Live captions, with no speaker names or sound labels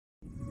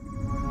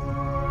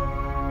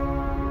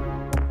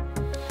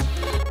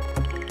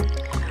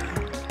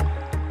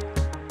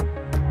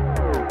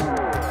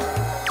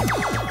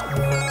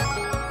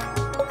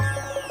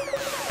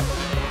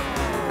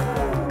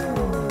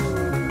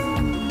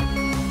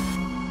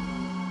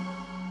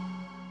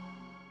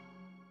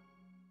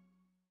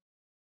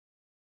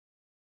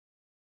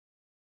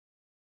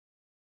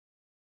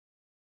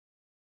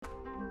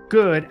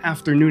Good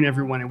afternoon,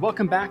 everyone, and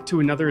welcome back to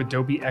another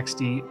Adobe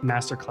XD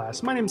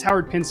Masterclass. My name is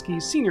Howard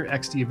Pinsky, Senior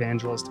XD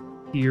Evangelist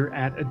here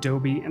at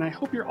Adobe, and I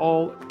hope you're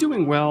all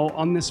doing well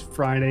on this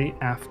Friday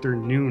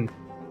afternoon.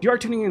 If you are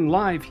tuning in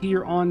live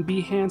here on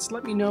Behance,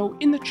 let me know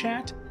in the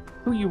chat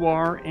who you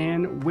are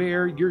and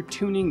where you're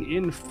tuning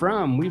in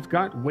from. We've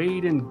got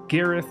Wade and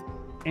Gareth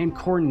and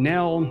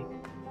Cornell,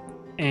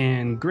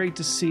 and great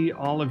to see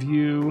all of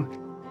you.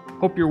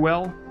 Hope you're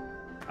well.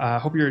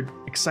 Hope you're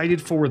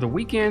excited for the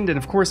weekend, and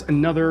of course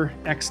another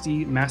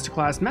XD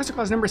Masterclass.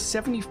 Masterclass number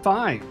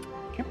 75.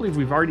 Can't believe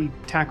we've already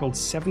tackled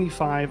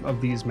 75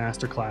 of these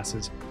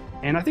Masterclasses.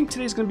 And I think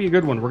today's going to be a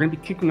good one. We're going to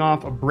be kicking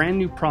off a brand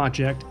new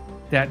project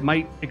that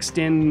might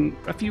extend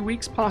a few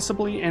weeks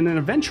possibly, and then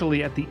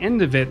eventually at the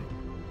end of it,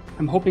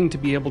 I'm hoping to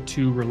be able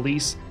to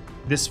release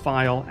this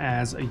file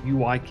as a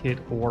UI kit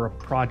or a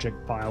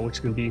project file, which is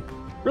going to be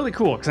really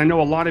cool because I know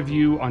a lot of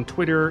you on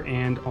Twitter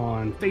and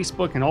on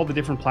Facebook and all the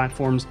different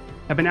platforms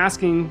have been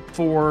asking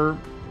for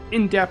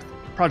in-depth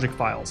project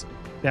files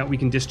that we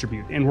can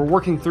distribute. And we're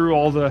working through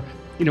all the,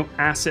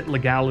 asset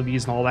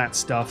legalities and all that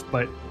stuff,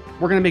 but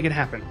we're going to make it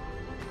happen.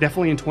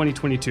 Definitely in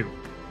 2022.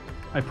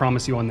 I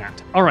promise you on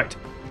that. All right,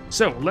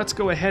 so let's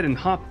go ahead and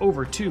hop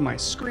over to my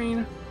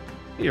screen.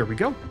 Here we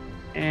go.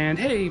 And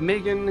hey,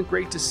 Megan,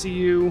 great to see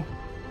you.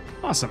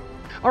 Awesome.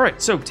 All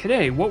right, so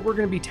today what we're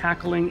going to be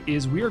tackling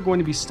is we are going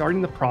to be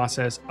starting the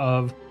process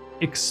of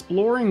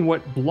exploring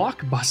what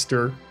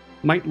Blockbuster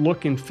might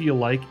look and feel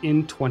like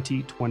in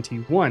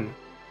 2021.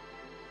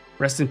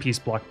 Rest in peace,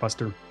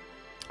 Blockbuster.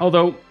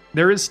 Although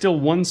there is still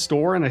one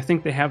store, and I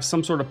think they have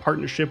some sort of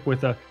partnership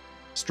with a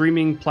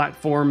streaming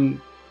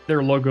platform.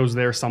 Their logo's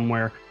there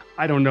somewhere.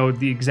 I don't know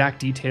the exact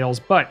details,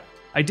 but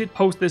I did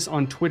post this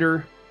on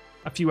Twitter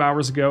a few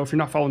hours ago. If you're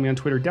not following me on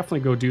Twitter,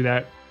 definitely go do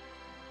that.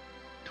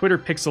 Twitter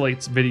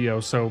pixelates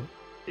videos, so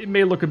it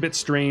may look a bit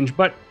strange,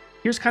 but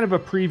here's kind of a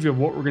preview of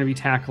what we're going to be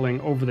tackling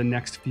over the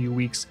next few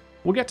weeks.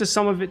 We'll get to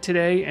some of it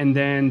today, and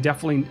then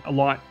definitely a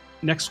lot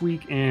next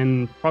week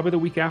and probably the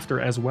week after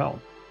as well.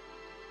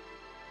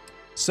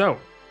 So,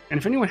 and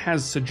if anyone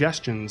has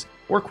suggestions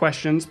or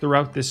questions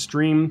throughout this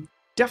stream,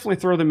 definitely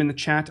throw them in the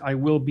chat. I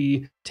will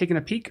be taking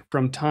a peek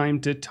from time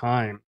to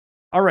time.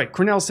 All right,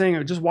 Cornell's saying,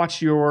 I just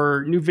watched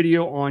your new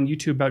video on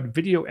YouTube about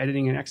video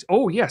editing and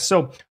Oh, yeah,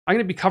 so I'm going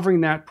to be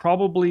covering that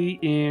probably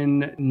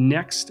in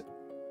next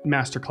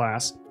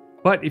Masterclass.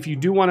 But if you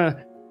do want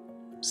to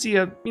see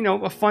a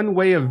fun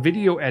way of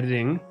video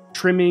editing,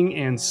 trimming,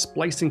 and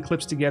splicing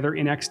clips together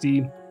in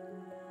XD,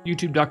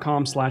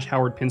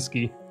 youtube.com/Howard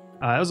Pinsky.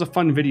 That was a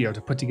fun video to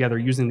put together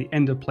using the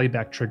end of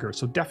playback trigger.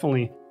 So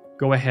definitely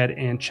go ahead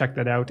and check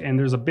that out. And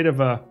there's a bit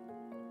of a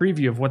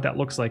preview of what that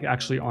looks like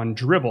actually on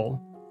Dribbble.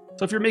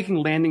 So if you're making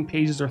landing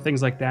pages or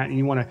things like that, and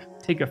you want to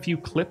take a few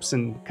clips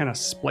and kind of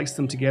splice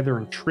them together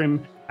and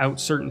trim out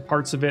certain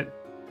parts of it,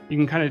 you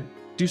can kind of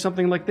do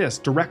something like this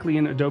directly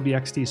in Adobe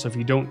XD. So if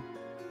you don't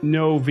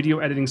know video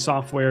editing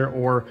software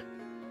or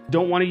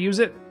don't want to use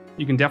it,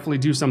 you can definitely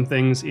do some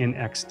things in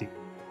XD.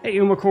 Hey,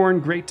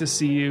 Umacorn, great to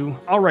see you.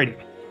 Alrighty,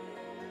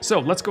 so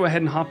let's go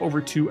ahead and hop over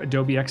to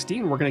Adobe XD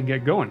and we're going to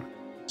get going.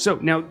 So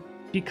now,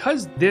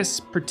 because this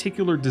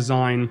particular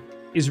design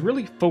is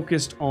really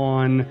focused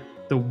on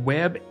the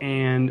web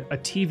and a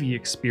TV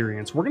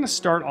experience, we're going to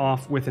start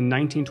off with a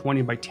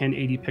 1920 by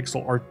 1080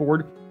 pixel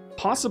artboard.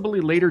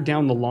 Possibly later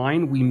down the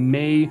line, we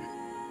may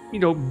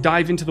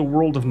dive into the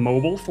world of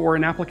mobile for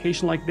an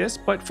application like this,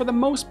 but for the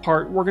most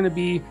part, we're going to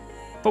be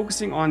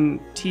focusing on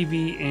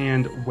TV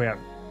and web,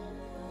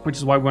 which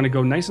is why we want to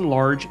go nice and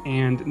large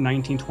and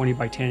 1920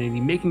 by 1080,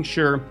 making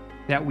sure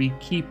that we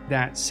keep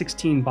that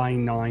 16 by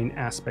 9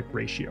 aspect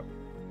ratio.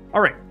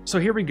 All right, so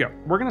here we go.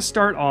 We're going to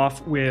start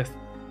off with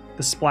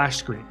the splash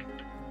screen.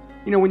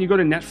 When you go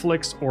to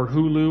Netflix or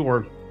Hulu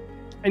or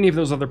any of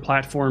those other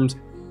platforms,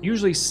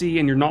 usually see,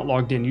 and you're not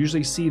logged in,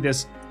 usually see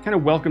this kind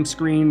of welcome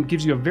screen,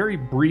 gives you a very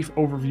brief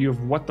overview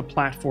of what the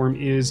platform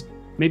is,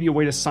 maybe a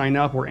way to sign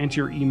up or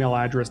enter your email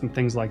address and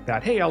things like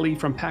that. Hey, Ali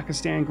from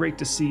Pakistan, great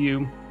to see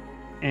you.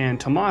 And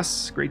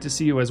Tomas, great to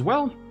see you as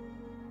well.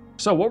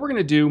 So what we're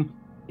going to do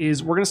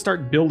is we're going to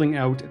start building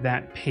out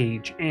that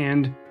page.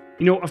 And,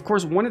 of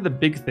course, one of the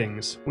big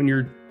things when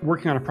you're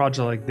working on a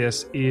project like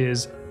this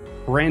is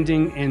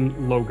branding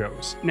and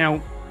logos.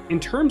 Now, in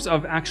terms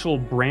of actual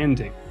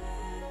branding,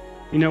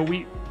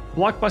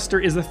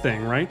 Blockbuster is a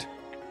thing, right?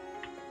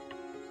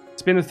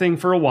 It's been a thing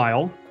for a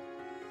while,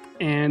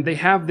 and they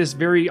have this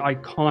very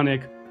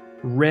iconic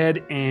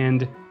red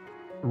and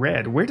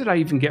red. Where did I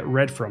even get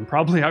red from? I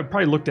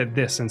probably looked at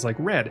this and it's like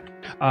red,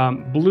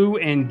 blue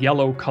and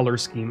yellow color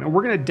scheme. And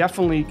we're going to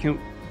definitely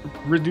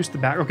reduce the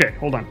back. Okay,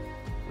 hold on.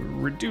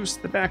 Reduce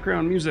the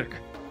background music.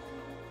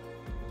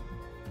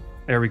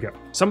 There we go.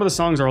 Some of the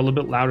songs are a little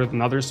bit louder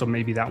than others, so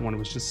maybe that one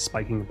was just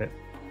spiking a bit.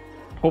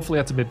 Hopefully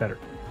that's a bit better.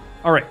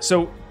 All right,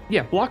 so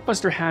yeah,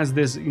 Blockbuster has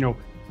this,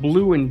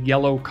 blue and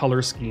yellow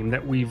color scheme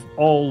that we've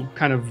all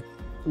kind of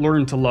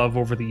learned to love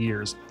over the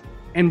years.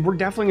 And we're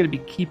definitely going to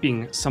be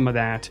keeping some of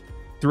that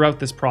throughout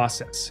this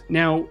process.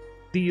 Now,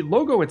 the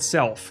logo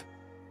itself,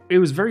 it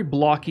was very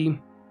blocky.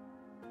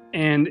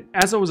 And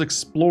as I was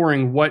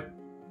exploring what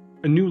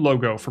a new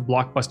logo for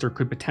Blockbuster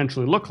could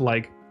potentially look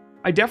like,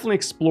 I definitely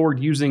explored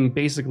using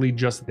basically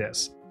just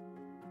this.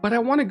 But I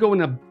want to go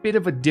in a bit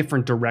of a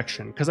different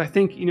direction because I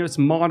think, it's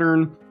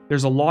modern.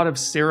 There's a lot of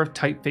serif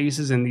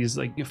typefaces and these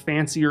like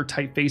fancier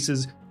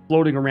typefaces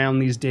floating around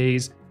these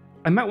days.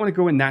 I might want to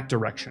go in that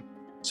direction.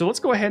 So let's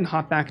go ahead and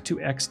hop back to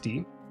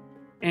XD.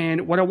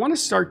 And what I want to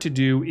start to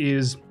do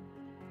is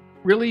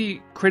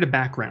really create a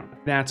background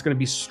that's going to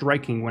be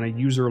striking when a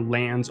user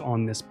lands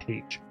on this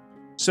page.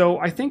 So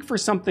I think for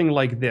something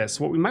like this,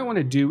 what we might want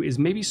to do is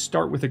maybe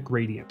start with a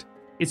gradient.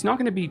 It's not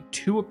going to be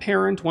too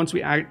apparent once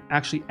we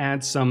actually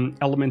add some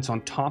elements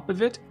on top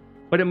of it,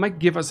 but it might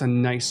give us a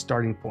nice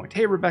starting point.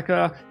 Hey,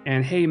 Rebecca,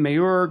 and hey,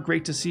 Mayor,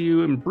 great to see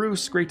you, and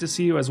Bruce, great to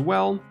see you as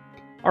well.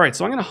 All right,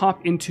 so I'm going to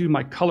hop into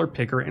my color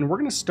picker, and we're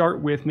going to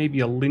start with maybe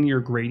a linear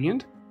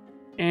gradient,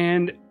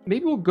 and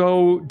maybe we'll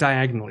go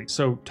diagonally,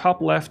 so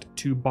top left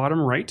to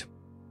bottom right.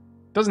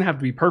 Doesn't have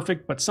to be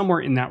perfect, but somewhere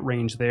in that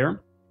range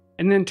there.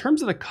 And then in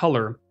terms of the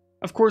color,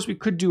 of course, we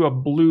could do a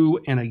blue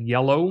and a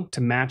yellow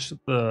to match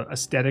the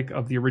aesthetic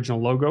of the original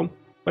logo.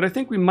 But I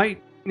think we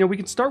might, we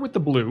can start with the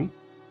blue.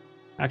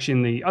 Actually,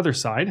 on the other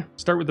side,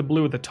 start with the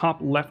blue at the top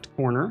left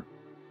corner.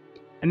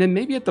 And then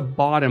maybe at the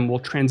bottom, we'll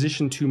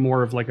transition to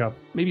more of like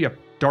maybe a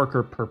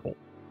darker purple.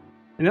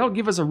 And that'll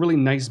give us a really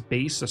nice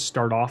base to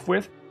start off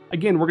with.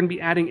 Again, we're going to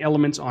be adding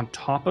elements on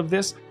top of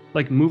this,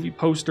 like movie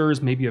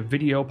posters, maybe a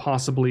video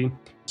possibly.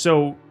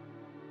 So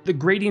the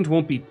gradient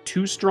won't be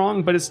too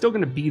strong, but it's still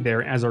going to be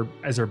there as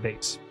our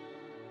base.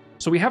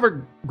 So we have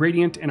our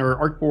gradient and our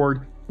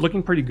artboard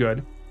looking pretty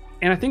good.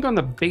 And I think on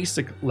the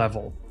basic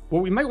level,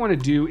 what we might want to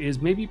do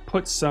is maybe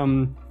put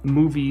some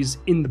movies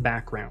in the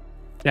background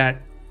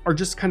that are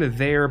just kind of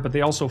there, but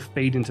they also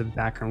fade into the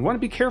background. We want to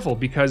be careful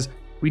because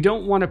we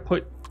don't want to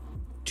put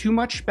too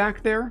much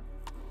back there.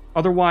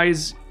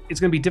 Otherwise, it's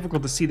going to be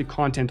difficult to see the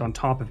content on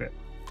top of it.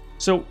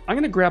 So I'm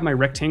going to grab my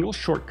rectangle,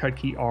 shortcut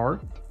key R,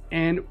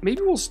 and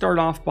maybe we'll start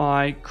off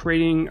by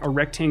creating a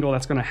rectangle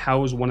that's going to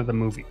house one of the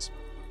movies.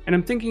 And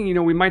I'm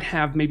thinking, we might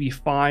have maybe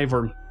 5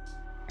 or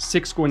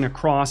 6 going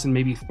across and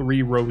maybe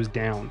 3 rows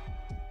down.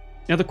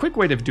 Now, the quick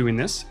way of doing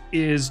this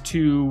is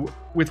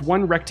with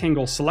one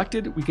rectangle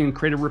selected, we can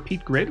create a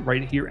repeat grid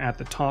right here at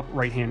the top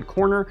right-hand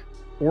corner,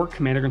 or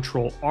Command or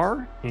Control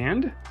R,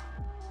 and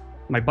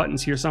my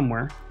button's here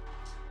somewhere.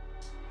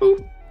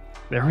 Boop.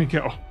 There we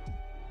go.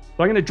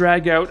 So I'm going to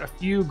drag out a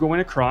few going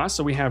across.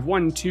 So we have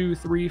 1, 2,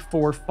 3,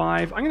 4,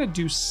 5. I'm going to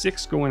do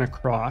 6 going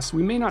across.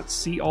 We may not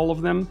see all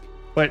of them,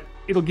 but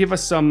it'll give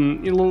us a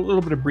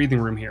little bit of breathing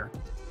room here.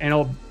 And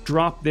I'll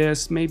drop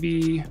this.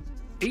 Maybe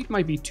 8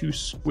 might be too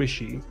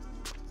squishy.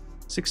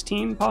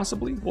 16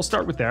 possibly. We'll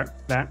start with that.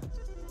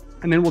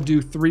 And then we'll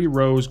do 3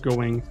 rows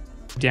going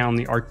down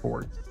the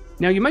artboard.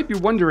 Now you might be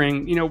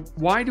wondering,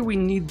 why do we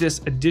need this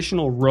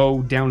additional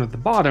row down at the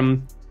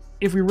bottom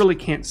if we really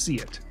can't see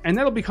it? And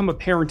that'll become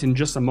apparent in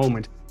just a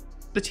moment.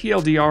 The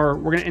TLDR,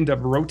 we're going to end up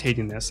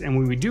rotating this, and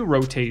when we do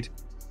rotate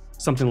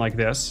something like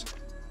this,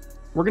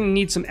 we're going to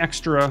need some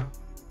extra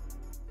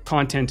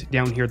content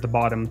down here at the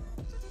bottom,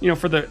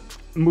 for the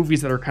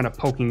movies that are kind of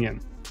poking in.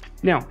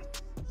 Now,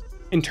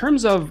 in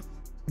terms of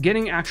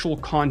getting actual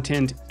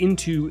content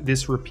into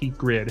this repeat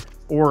grid,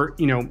 or,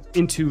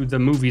 into the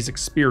movie's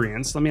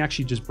experience, let me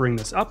actually just bring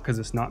this up because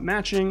it's not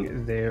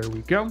matching. There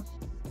we go.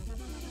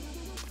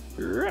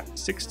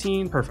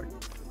 16,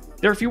 perfect.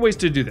 There are a few ways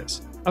to do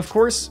this. Of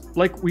course,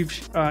 like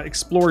we've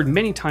explored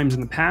many times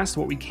in the past,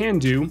 what we can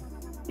do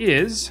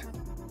is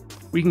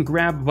we can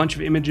grab a bunch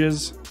of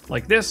images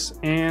like this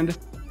and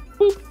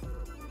boop,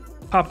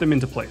 pop them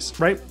into place,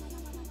 right?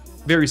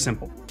 Very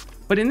simple.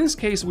 But in this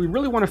case, we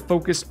really want to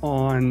focus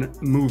on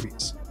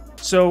movies.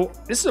 So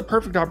this is a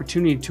perfect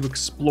opportunity to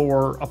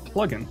explore a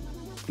plugin.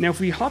 Now, if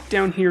we hop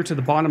down here to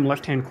the bottom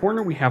left-hand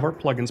corner, we have our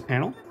plugins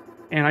panel.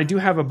 And I do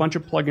have a bunch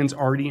of plugins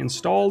already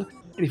installed.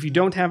 And if you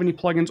don't have any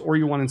plugins or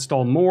you want to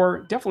install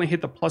more, definitely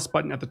hit the plus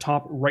button at the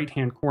top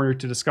right-hand corner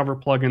to discover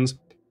plugins.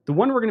 The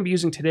one we're going to be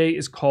using today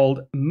is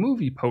called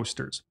Movie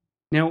Posters.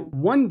 Now,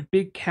 one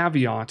big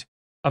caveat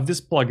of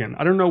this plugin,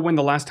 I don't know when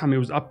the last time it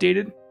was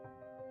updated.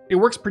 It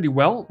works pretty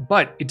well,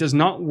 but it does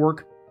not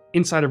work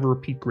inside of a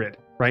repeat grid,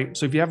 right?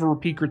 So if you have a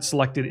repeat grid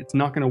selected, it's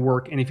not going to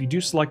work. And if you do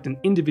select an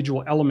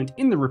individual element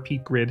in the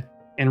repeat grid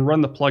and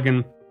run the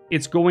plugin,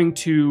 it's going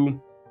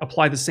to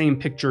apply the same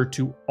picture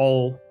to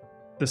all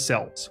the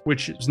cells,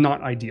 which is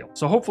not ideal.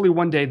 So hopefully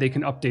one day they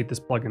can update this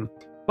plugin.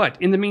 But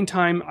in the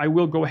meantime, I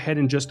will go ahead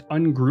and just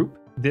ungroup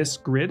this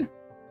grid.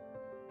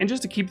 And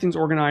just to keep things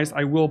organized,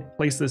 I will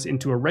place this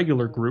into a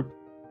regular group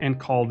and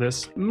call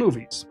this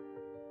Movies.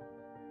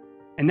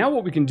 And now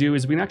what we can do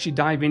is we can actually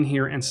dive in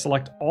here and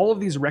select all of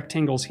these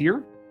rectangles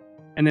here.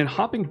 And then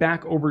hopping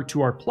back over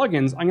to our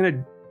plugins, I'm going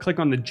to click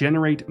on the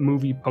Generate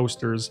Movie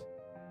Posters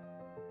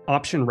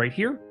option right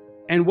here.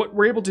 And what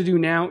we're able to do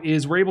now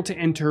is we're able to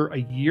enter a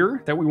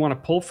year that we want to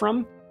pull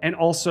from. And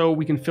also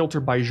we can filter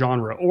by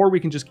genre, or we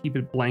can just keep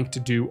it blank to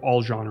do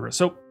all genres.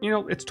 So,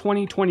 it's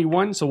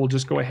 2021, so we'll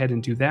just go ahead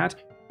and do that.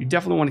 You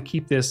definitely want to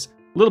keep this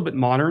a little bit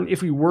modern.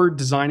 If we were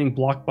designing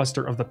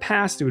Blockbuster of the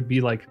past, it would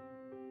be like,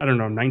 I don't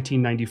know,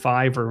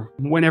 1995 or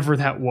whenever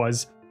that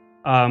was.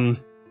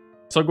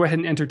 So I'll go ahead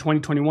and enter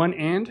 2021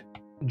 and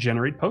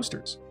generate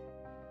posters.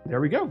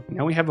 There we go.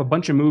 Now we have a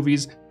bunch of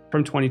movies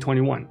from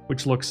 2021,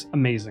 which looks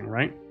amazing,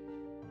 right?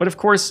 But of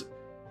course,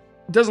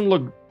 it doesn't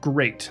look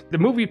great. The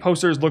movie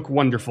posters look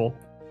wonderful,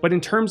 but in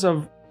terms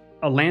of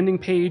a landing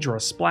page or a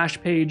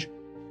splash page,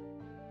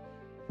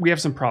 we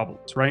have some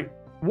problems, right?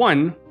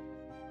 One,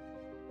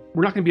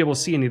 we're not going to be able to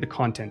see any of the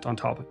content on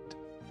top of it.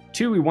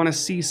 Two, we want to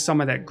see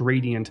some of that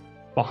gradient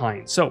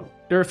behind. So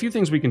there are a few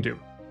things we can do.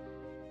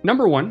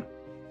 Number one,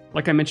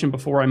 like I mentioned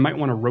before, I might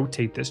want to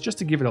rotate this just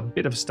to give it a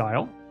bit of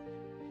style.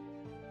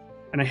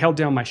 And I held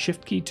down my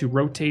shift key to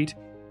rotate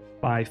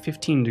by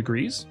 15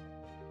 degrees.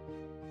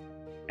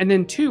 And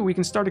then two, we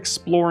can start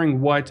exploring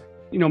what,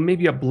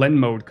 maybe a blend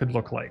mode could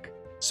look like.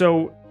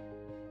 So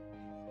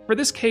for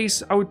this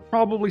case, I would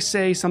probably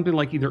say something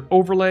like either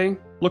overlay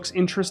looks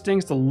interesting.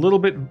 It's a little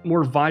bit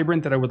more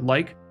vibrant than I would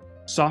like.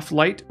 Soft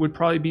light would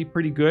probably be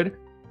pretty good.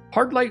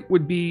 Hard light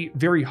would be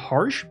very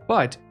harsh,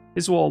 but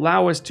this will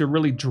allow us to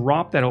really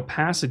drop that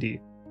opacity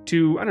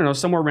to, I don't know,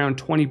 somewhere around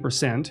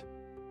 20%.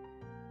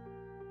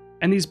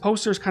 And these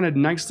posters kind of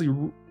nicely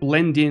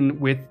blend in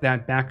with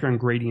that background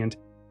gradient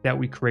that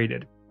we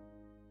created.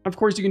 Of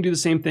course, you can do the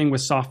same thing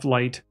with soft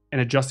light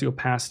and adjust the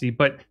opacity,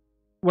 but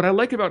what I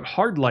like about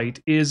hard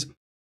light is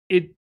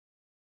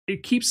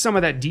it keeps some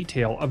of that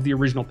detail of the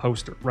original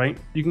poster, right?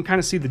 You can kind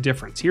of see the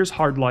difference. Here's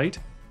hard light,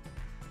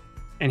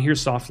 and here's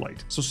soft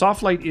light. So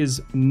soft light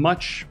is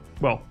much,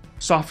 well,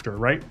 softer,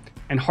 right?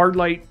 And hard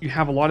light, you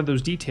have a lot of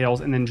those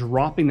details, and then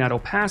dropping that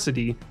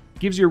opacity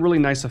gives you a really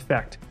nice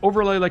effect.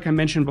 Overlay, like I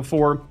mentioned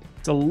before,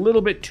 it's a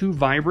little bit too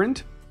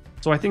vibrant,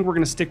 so I think we're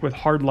going to stick with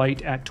hard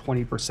light at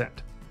 20%.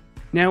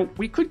 Now,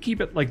 we could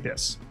keep it like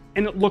this,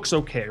 and it looks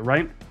okay,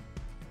 right?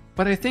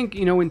 But I think,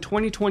 in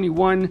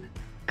 2021,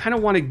 kind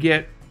of want to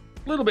get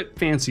a little bit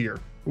fancier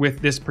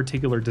with this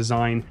particular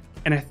design,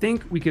 and I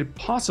think we could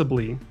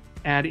possibly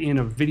add in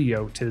a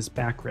video to this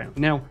background.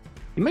 Now,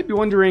 you might be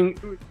wondering,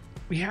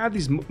 we have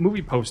these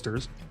movie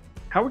posters,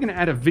 how are we going to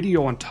add a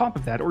video on top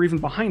of that, or even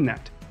behind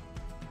that?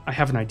 I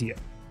have an idea.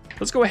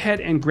 Let's go ahead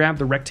and grab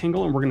the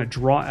rectangle, and we're going to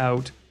draw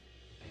out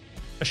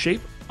a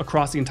shape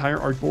across the entire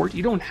artboard.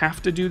 You don't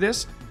have to do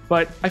this,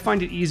 but I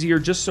find it easier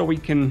just so we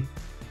can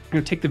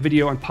take the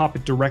video and pop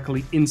it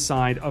directly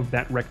inside of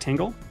that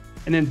rectangle.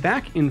 And then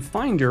back in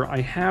Finder,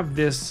 I have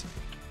this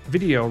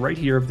video right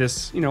here of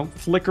this,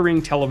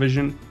 flickering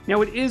television.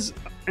 Now it is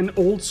an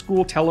old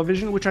school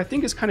television, which I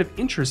think is kind of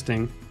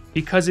interesting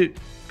because it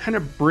kind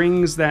of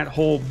brings that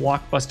whole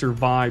Blockbuster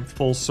vibe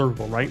full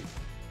circle, right?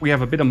 We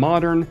have a bit of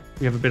modern,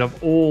 we have a bit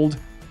of old.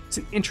 It's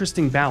an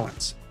interesting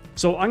balance.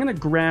 So I'm gonna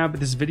grab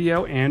this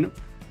video and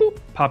boop,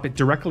 pop it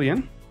directly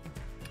in.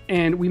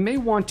 And we may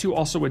want to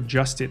also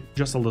adjust it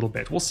just a little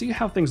bit. We'll see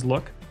how things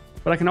look,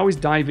 but I can always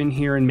dive in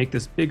here and make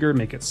this bigger,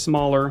 make it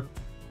smaller.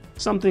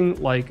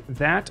 Something like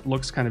that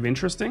looks kind of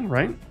interesting,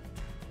 right?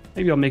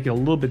 Maybe I'll make it a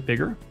little bit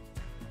bigger.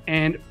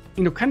 And,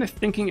 kind of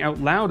thinking out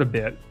loud a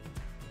bit,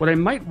 what I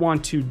might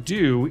want to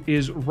do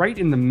is right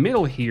in the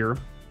middle here,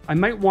 I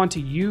might want to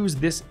use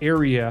this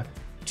area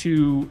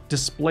to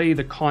display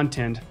the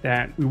content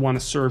that we want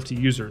to serve to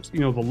users.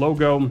 The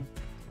logo,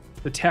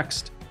 the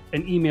text,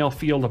 an email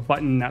field, a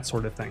button, that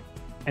sort of thing.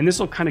 And this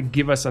will kind of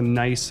give us a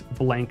nice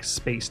blank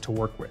space to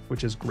work with,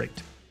 which is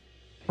great.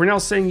 We're now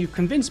saying you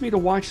convinced me to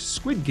watch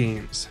Squid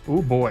Games.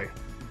 Oh boy.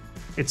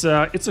 It's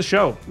a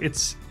show.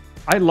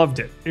 I loved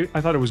it.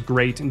 I thought it was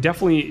great. And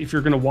definitely if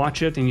you're going to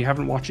watch it and you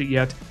haven't watched it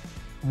yet,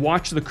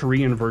 watch the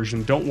Korean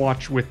version. Don't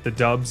watch with the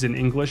dubs in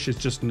English. It's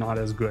just not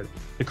as good.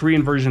 The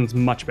Korean version's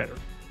much better.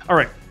 All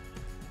right.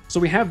 So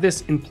we have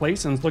this in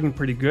place and it's looking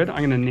pretty good. I'm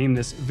going to name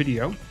this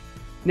video.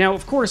 Now,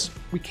 of course,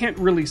 we can't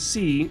really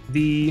see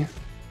the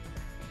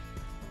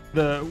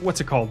what's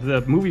it called?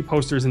 The movie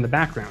posters in the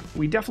background.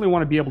 We definitely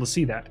want to be able to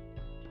see that.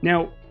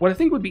 Now, what I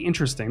think would be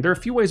interesting, there are a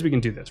few ways we can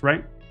do this,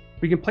 right?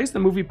 We can place the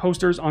movie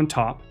posters on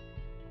top.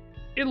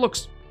 It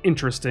looks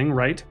interesting,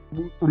 right?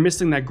 We're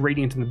missing that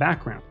gradient in the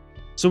background.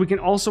 So we can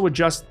also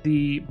adjust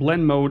the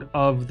blend mode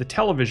of the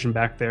television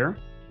back there.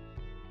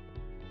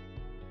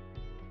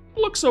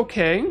 Looks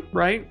okay,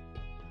 right?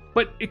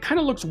 But it kind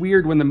of looks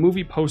weird when the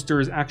movie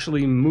posters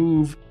actually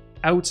move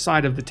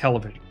outside of the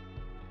television.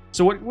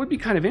 So what would be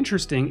kind of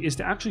interesting is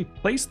to actually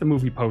place the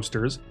movie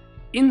posters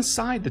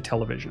inside the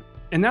television.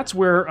 And that's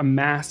where a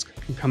mask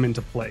can come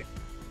into play.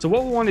 So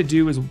what we want to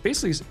do is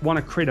basically want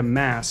to create a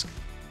mask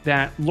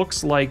that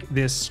looks like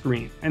this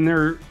screen. And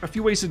there are a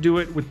few ways to do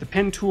it with the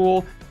pen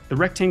tool, the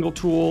rectangle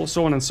tool,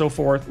 so on and so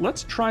forth.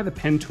 Let's try the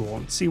pen tool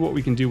and see what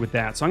we can do with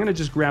that. So I'm going to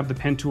just grab the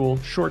pen tool,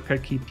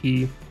 shortcut key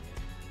P,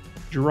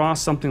 draw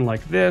something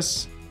like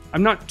this.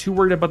 I'm not too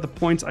worried about the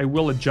points. I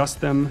will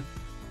adjust them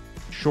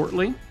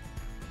shortly.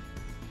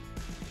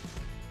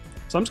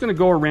 So I'm just going to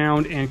go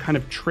around and kind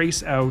of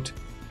trace out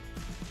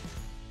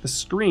the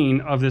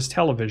screen of this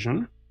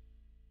television.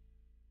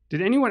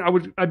 Did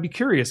anyone, I'd be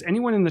curious,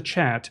 anyone in the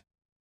chat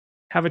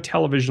have a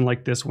television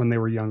like this when they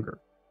were younger?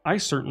 I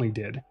certainly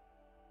did.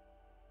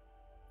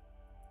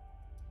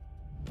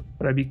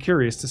 but I'd be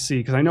curious to see,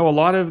 because I know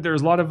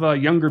there's a lot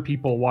of younger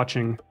people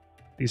watching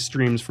these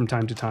streams from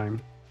time to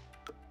time.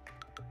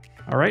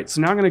 All right,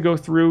 so now I'm going to go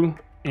through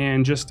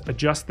and just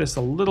adjust this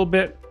a little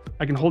bit.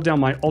 I can hold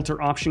down my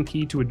Alt-Option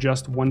key to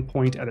adjust one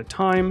point at a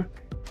time.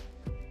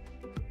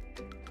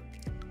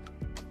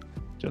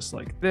 Just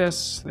like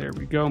this. There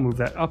we go. Move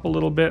that up a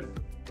little bit.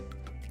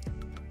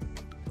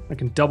 I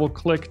can double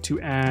click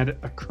to add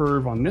a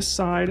curve on this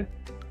side.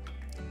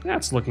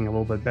 That's looking a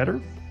little bit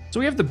better. So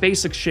we have the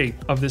basic shape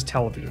of this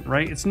television,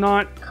 right? It's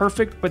not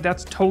perfect, but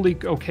that's totally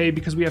okay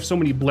because we have so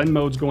many blend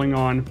modes going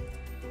on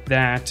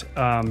that,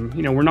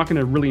 you know, we're not going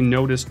to really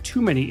notice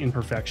too many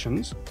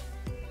imperfections.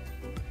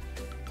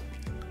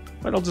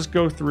 But I'll just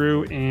go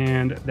through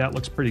and that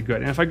looks pretty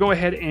good. And if I go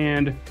ahead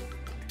and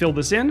fill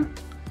this in,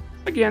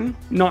 again,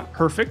 not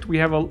perfect. We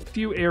have a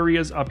few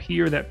areas up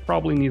here that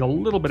probably need a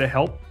little bit of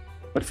help,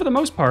 but for the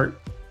most part,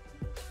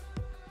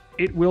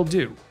 it will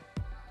do.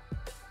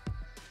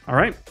 All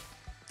right.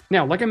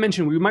 Now, like I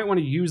mentioned, we might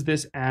want to use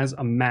this as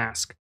a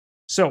mask.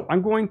 So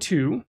I'm going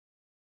to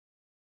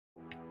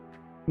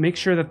make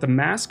sure that the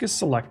mask is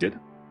selected.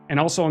 And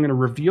also I'm going to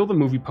reveal the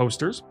movie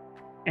posters.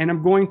 And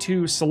I'm going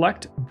to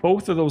select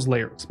both of those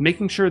layers,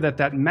 making sure that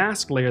that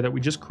mask layer that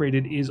we just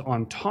created is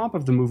on top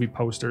of the movie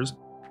posters.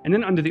 And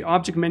then under the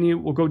object menu,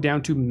 we'll go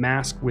down to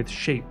mask with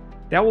shape.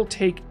 That will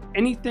take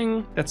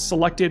anything that's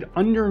selected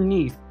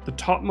underneath the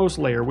topmost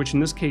layer, which in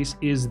this case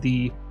is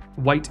the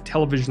white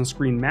television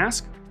screen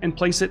mask, and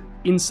place it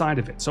inside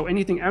of it. So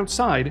anything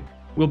outside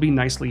will be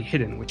nicely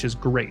hidden, which is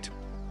great.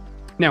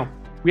 Now,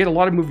 we had a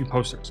lot of movie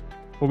posters,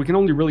 but we can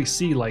only really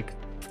see like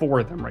 4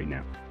 of them right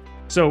now.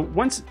 So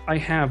once I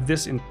have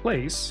this in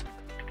place,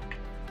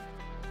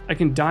 I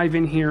can dive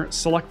in here,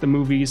 select the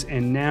movies,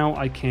 and now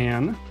I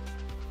can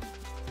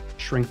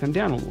shrink them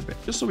down a little bit,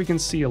 just so we can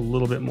see a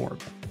little bit more of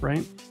them,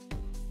 right?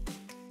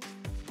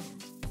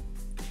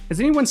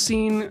 Has anyone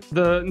seen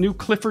the new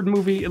Clifford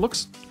movie? It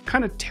looks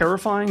kind of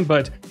terrifying,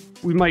 but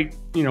we might,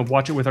 you know,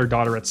 watch it with our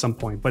daughter at some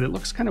point, but it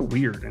looks kind of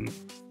weird. And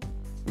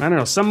I don't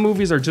know, some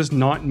movies are just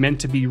not meant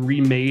to be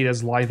remade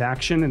as live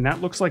action, and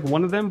that looks like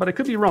one of them, but I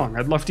could be wrong.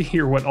 I'd love to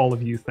hear what all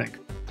of you think.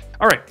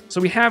 All right,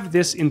 so we have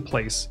this in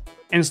place,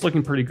 and it's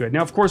looking pretty good.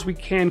 Now, of course, we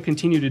can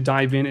continue to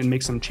dive in and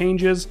make some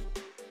changes,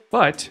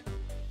 but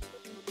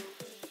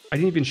I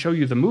didn't even show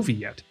you the movie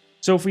yet.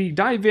 So if we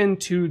dive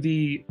into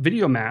the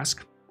video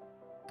mask,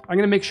 I'm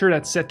going to make sure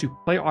that's set to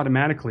play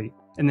automatically,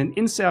 and then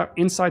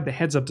inside the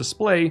heads-up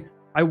display,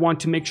 I want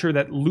to make sure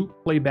that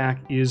loop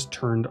playback is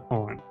turned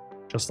on,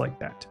 just like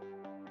that.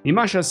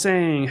 Nimasha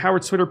saying,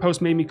 Howard's Twitter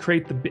post made me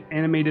create the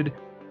animated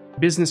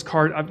business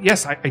card.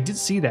 Yes, I did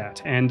see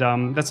that,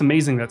 and that's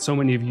amazing that so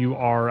many of you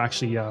are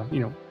actually, you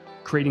know,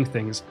 creating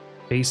things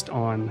based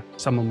on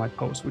some of my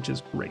posts, which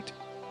is great.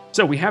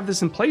 So we have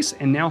this in place,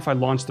 and now if I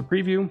launch the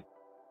preview,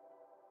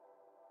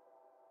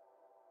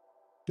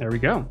 there we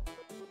go.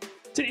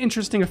 It's an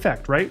interesting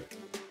effect, right?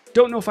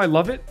 Don't know if I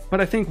love it,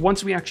 but I think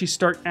once we actually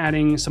start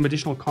adding some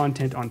additional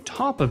content on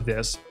top of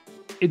this,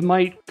 it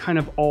might kind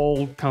of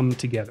all come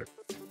together.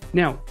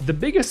 Now, the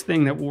biggest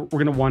thing that we're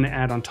going to want to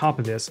add on top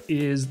of this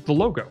is the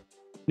logo.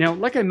 Now,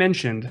 like I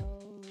mentioned,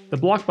 the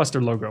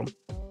Blockbuster logo,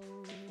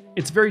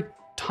 it's very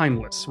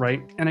timeless,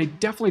 right? And I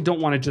definitely don't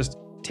want to just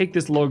take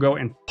this logo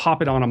and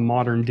pop it on a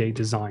modern day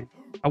design.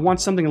 I want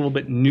something a little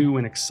bit new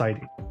and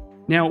exciting.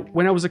 Now,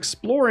 when I was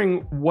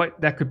exploring what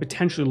that could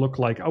potentially look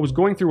like, I was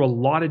going through a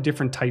lot of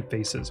different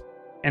typefaces,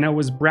 and I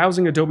was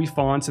browsing Adobe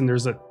fonts, and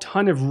there's a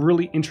ton of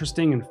really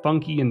interesting and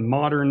funky and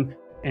modern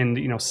and,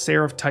 you know,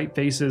 serif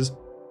typefaces.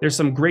 There's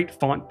some great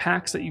font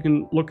packs that you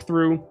can look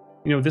through.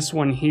 You know, this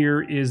one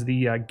here is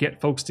the Get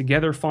Folks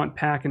Together font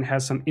pack and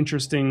has some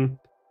interesting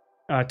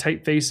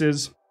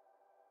typefaces,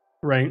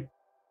 right?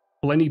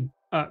 Blenny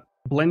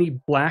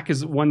Black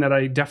is one that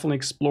I definitely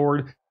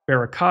explored.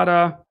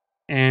 Barracuda.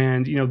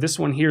 And, you know, this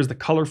one here is the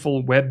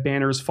colorful web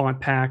banners font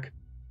pack.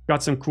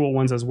 Got some cool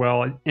ones as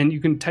well. And you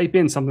can type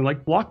in something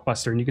like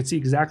Blockbuster and you can see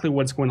exactly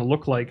what it's going to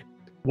look like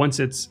once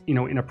it's, you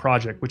know, in a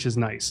project, which is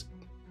nice.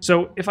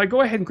 So if I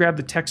go ahead and grab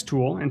the text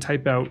tool and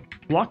type out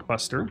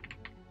Blockbuster,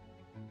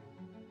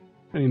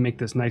 let me make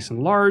this nice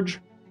and large,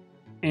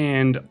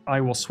 and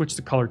I will switch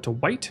the color to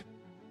white.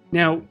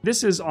 Now,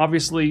 this is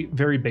obviously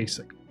very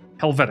basic.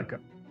 Helvetica.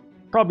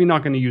 Probably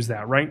not going to use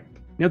that, right?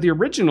 Now, the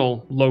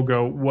original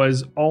logo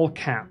was all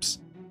caps,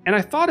 and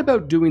I thought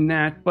about doing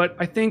that, but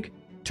I think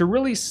to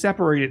really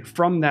separate it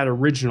from that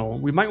original,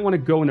 we might want to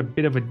go in a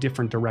bit of a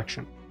different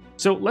direction.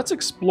 So let's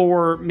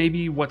explore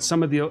maybe what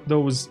some of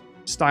those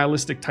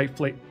stylistic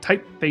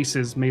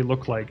typefaces may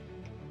look like.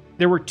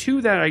 There were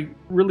 2 that I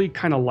really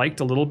kind of liked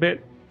a little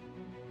bit.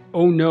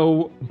 Oh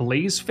No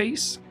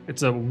Blazeface.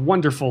 It's a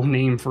wonderful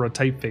name for a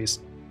typeface,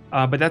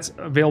 but that's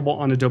available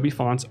on Adobe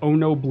Fonts. Oh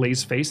No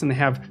Blazeface, and they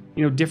have,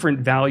 you know, different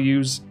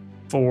values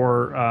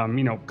for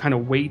you know, kind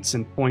of weights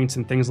and points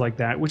and things like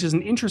that, which is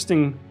an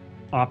interesting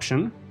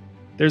option.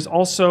 There's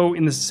also,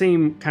 in the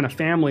same kind of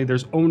family,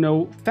 there's Oh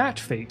No Fat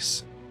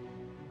Face.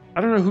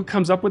 I don't know who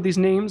comes up with these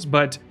names,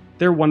 but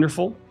they're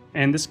wonderful,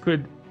 and this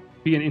could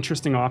be an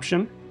interesting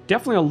option.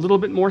 definitely a little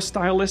bit more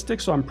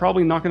stylistic, so I'm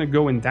probably not going to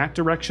go in that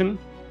direction.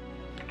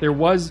 There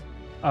was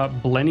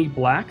Blenny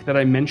Black that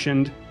I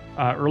mentioned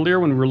earlier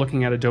when we were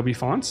looking at Adobe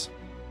fonts.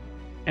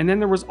 And then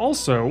there was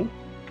also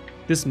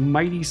this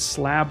Mighty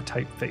Slab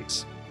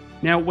typeface.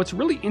 Now, what's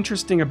really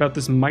interesting about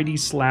this Mighty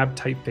Slab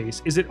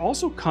typeface is it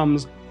also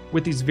comes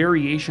with these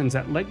variations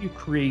that let you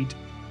create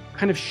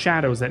kind of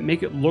shadows that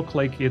make it look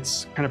like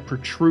it's kind of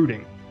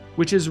protruding,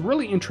 which is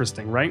really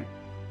interesting, right?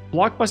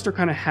 Blockbuster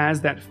kind of has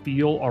that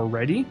feel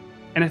already,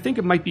 and I think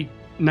it might be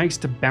nice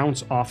to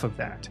bounce off of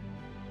that.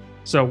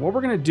 So what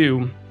we're going to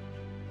do,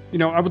 you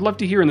know, I would love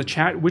to hear in the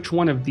chat which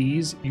one of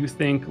these you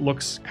think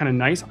looks kind of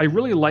nice. I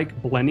really like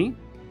Blenny,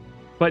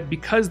 but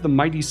because the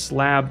Mighty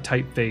Slab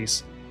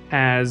typeface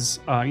has,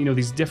 you know,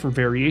 these different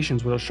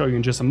variations, which I'll show you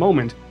in just a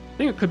moment, I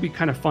think it could be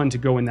kind of fun to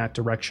go in that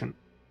direction.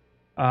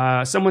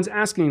 Someone's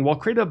asking, while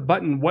create a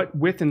button, what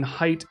width and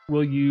height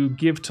will you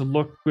give to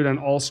look good on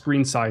all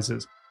screen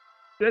sizes?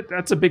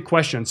 That's a big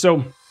question.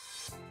 So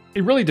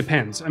it really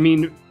depends. I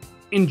mean,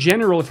 in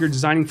general, if you're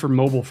designing for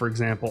mobile, for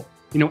example,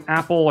 you know,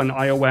 Apple and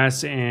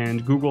iOS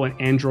and Google and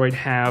Android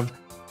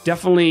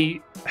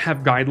definitely have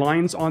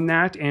guidelines on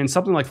that, and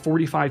something like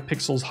 45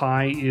 pixels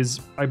high is,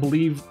 I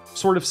believe,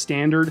 sort of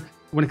standard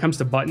when it comes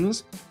to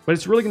buttons, but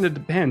it's really going to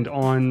depend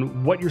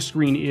on what your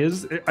screen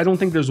is. I don't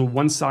think there's a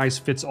one size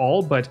fits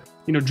all, but,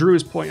 you know, Drew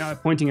is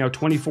pointing out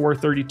 24,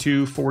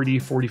 32, 40,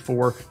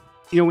 44.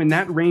 You know, in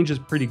that range is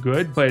pretty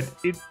good, but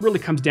it really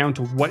comes down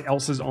to what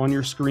else is on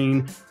your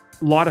screen.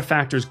 A lot of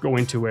factors go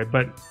into it,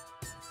 but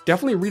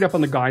definitely read up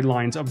on the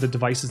guidelines of the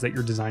devices that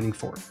you're designing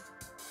for.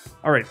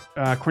 All right,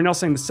 Cornell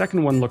saying the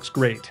second one looks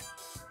great.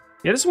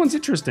 Yeah, this one's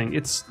interesting.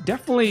 It's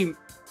definitely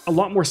a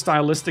lot more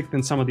stylistic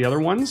than some of the other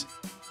ones,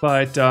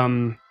 but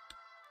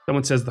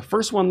someone says the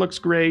first one looks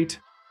great.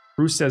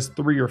 Bruce says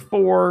 3 or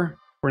 4.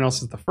 Cornell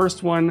says the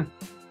first one.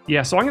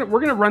 Yeah, so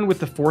we're gonna run with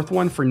the fourth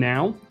one for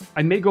now.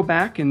 I may go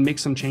back and make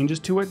some changes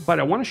to it, but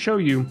I want to show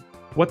you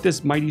what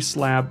this Mighty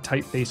Slab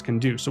typeface can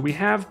do. So we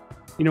have,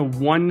 you know,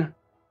 one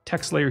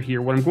text layer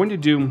here. What I'm going to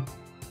do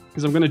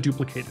is I'm going to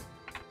duplicate it.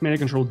 Command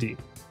Control D.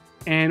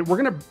 And we're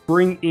going to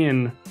bring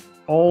in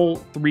all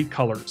 3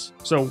 colors.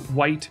 So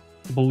white,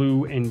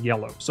 blue, and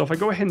yellow. So if I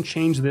go ahead and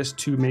change this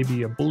to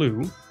maybe a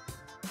blue,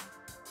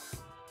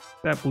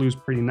 that blue is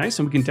pretty nice,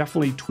 and we can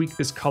definitely tweak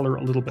this color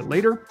a little bit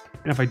later.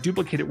 And if I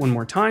duplicate it one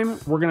more time,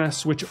 we're going to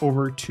switch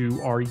over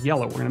to our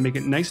yellow. We're going to make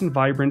it nice and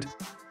vibrant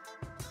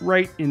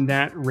right in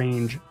that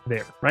range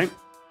there, right?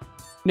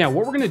 Now,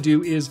 what we're going to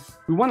do is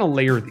we want to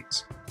layer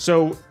these.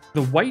 So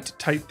the white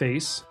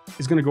typeface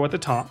is going to go at the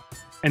top,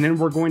 and then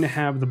we're going to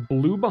have the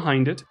blue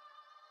behind it,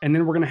 and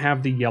then we're going to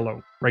have the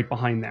yellow right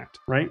behind that,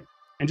 right?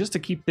 And just to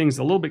keep things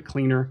a little bit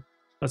cleaner,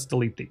 let's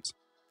delete these.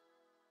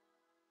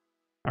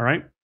 All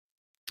right.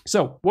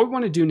 So what we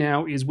want to do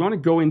now is we want to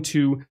go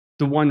into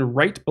the one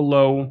right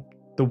below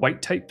the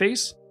white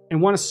typeface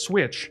and want to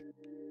switch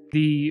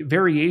the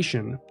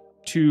variation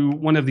to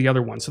one of the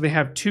other ones. So they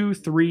have 2,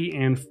 3,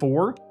 and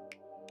 4.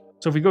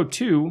 So if we go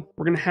 2,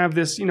 we're going to have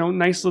this, you know,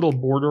 nice little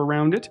border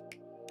around it.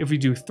 If we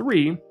do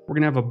 3, we're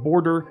going to have a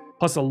border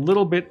plus a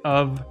little bit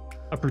of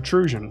a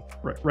protrusion,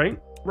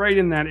 right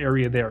in that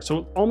area there. So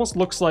it almost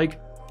looks like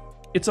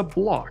it's a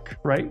block,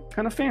 right?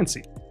 Kind of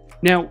fancy.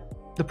 Now,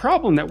 the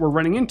problem that we're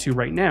running into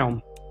right now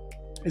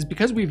is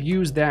because we've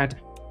used that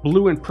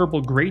blue and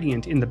purple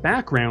gradient in the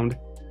background,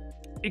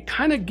 it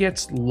kind of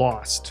gets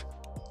lost.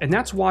 And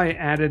that's why I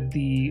added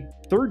the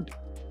third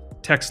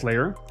text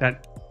layer,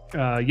 that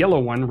yellow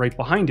one right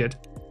behind it.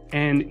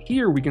 And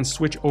here we can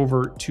switch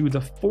over to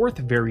the fourth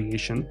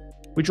variation,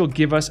 which will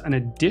give us an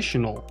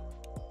additional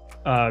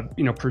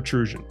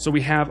protrusion. So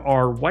we have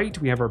our white,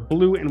 we have our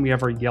blue, and we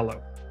have our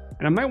yellow.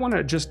 And I might want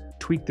to just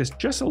tweak this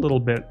just a little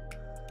bit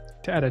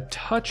to add a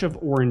touch of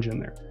orange in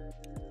there,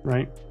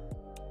 right?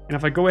 And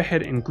if I go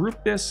ahead and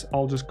group this,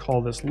 I'll just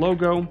call this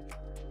logo,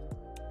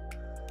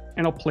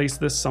 and I'll place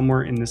this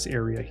somewhere in this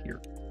area here.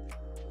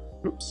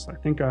 Oops, I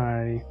think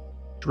I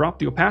dropped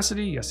the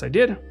opacity. Yes, I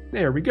did.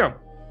 There we go,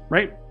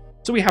 right?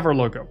 So we have our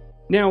logo.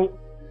 Now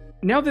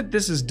that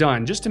this is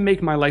done, just to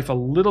make my life a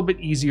little bit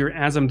easier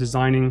as I'm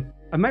designing,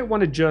 I might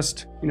want to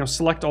just,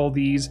 select all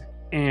these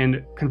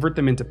and convert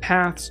them into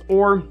paths,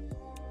 or,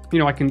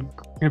 I can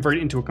convert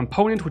it into a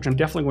component, which I'm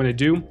definitely going to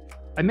do.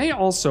 I may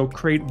also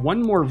create one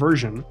more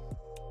version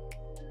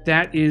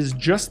that is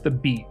just the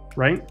B,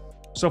 right?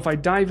 So if I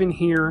dive in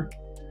here,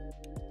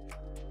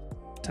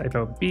 type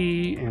out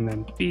B, and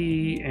then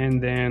B,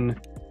 and then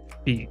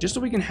B, just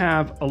so we can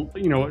have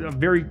a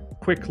very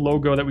quick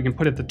logo that we can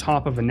put at the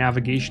top of a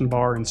navigation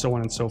bar and so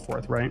on and so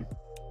forth, right?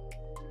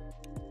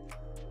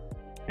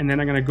 And then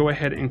I'm going to go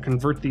ahead and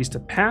convert these to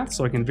paths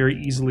so I can very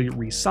easily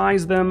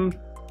resize them.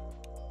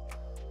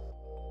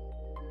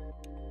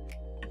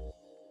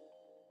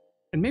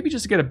 And maybe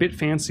just to get a bit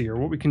fancier,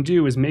 what we can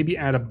do is maybe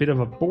add a bit of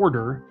a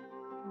border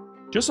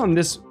just on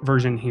this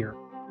version here,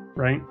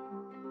 right?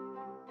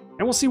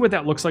 And we'll see what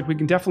that looks like. We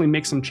can definitely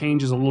make some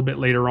changes a little bit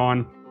later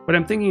on. But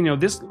I'm thinking,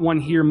 this one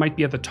here might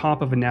be at the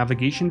top of a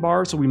navigation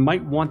bar, so we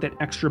might want that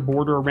extra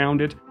border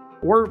around it,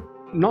 or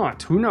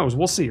not. Who knows?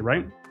 We'll see,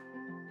 right?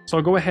 So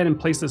I'll go ahead and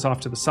place this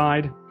off to the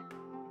side,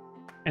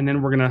 and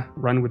then we're gonna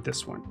run with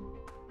this one,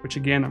 which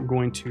again, I'm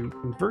going to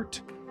convert,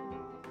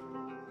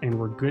 and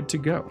we're good to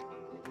go.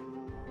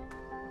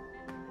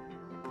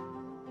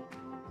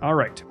 All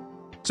right,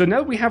 so now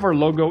that we have our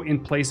logo in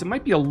place, it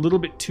might be a little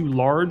bit too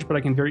large, but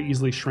I can very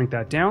easily shrink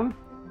that down.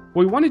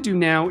 What we want to do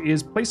now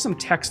is place some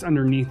text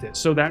underneath it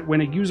so that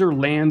when a user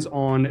lands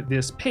on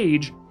this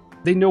page,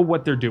 they know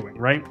what they're doing,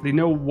 right? They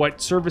know what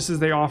services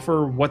they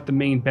offer, what the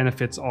main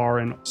benefits are,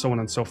 and so on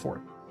and so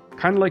forth.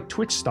 Kind of like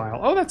Twitch style.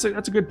 Oh, that's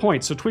a good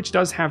point. So Twitch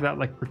does have that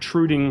like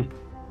protruding,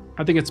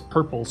 I think it's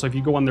purple. So if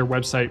you go on their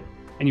website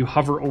and you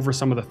hover over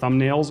some of the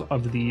thumbnails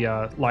of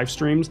the live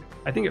streams,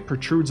 I think it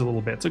protrudes a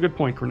little bit. It's a good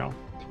point, Cornell.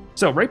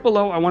 So right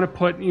below, I want to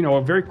put,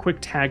 a very quick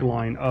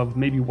tagline of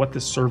maybe what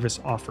this service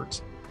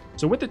offers.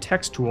 So with the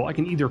text tool, I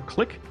can either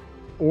click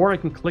or I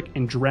can click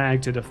and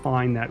drag to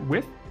define that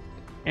width.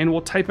 And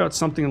we'll type out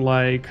something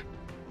like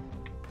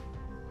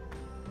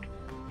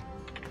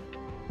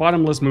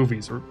bottomless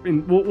movies,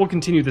 we'll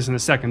continue this in a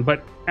second.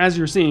 But as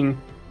you're seeing,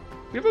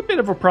 we have a bit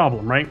of a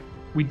problem, right?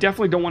 We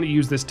definitely don't want to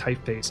use this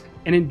typeface.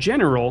 And in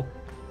general,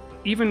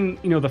 even,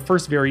 the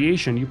first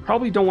variation, you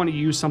probably don't want to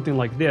use something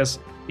like this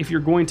if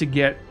you're going to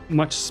get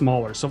much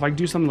smaller. So if I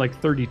do something like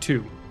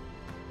 32,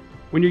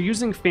 when you're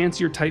using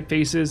fancier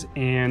typefaces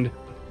and,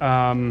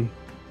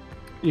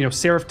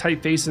 serif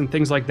typefaces and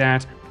things like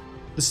that,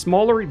 the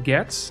smaller it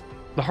gets,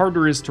 the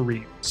harder it is to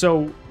read.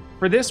 So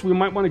for this, we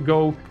might want to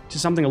go to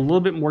something a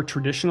little bit more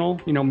traditional.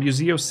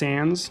 Museo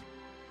Sans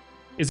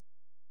is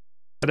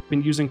that I've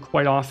been using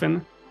quite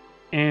often,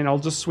 and I'll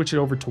just switch it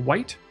over to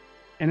white.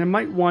 And I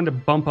might want to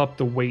bump up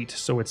the weight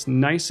so it's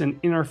nice and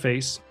in our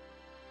face.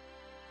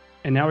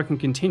 And now I can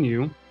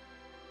continue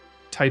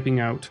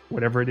typing out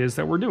whatever it is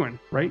that we're doing,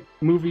 right?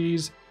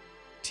 Movies,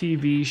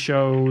 TV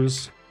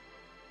shows,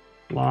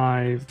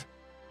 live,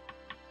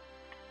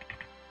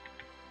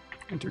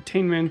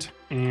 entertainment,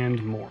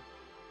 and more.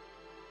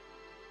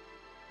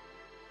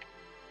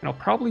 And I'll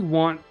probably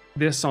want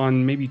this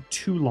on maybe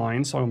 2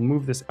 lines, so I'll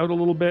move this out a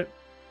little bit.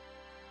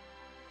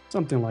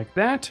 Something like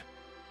that.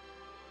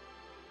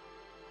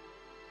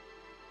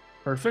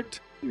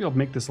 Perfect. Maybe I'll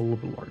make this a little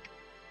bit larger.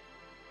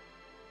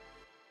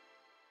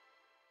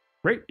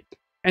 Great.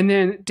 And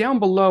then down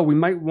below, we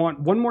might want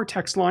one more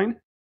text line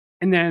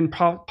and then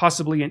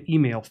possibly an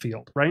email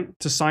field, right?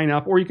 To sign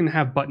up, or you can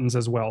have buttons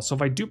as well. So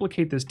if I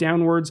duplicate this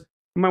downwards,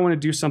 you might want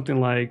to do something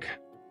like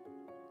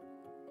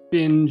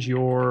binge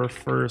your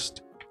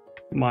first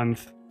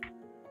month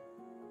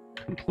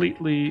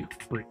completely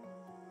free.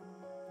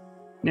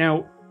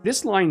 Now,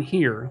 this line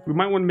here, we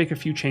might want to make a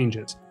few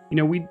changes.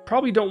 We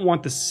probably don't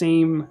want the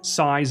same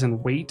size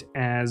and weight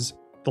as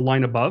the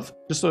line above,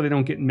 just so they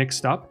don't get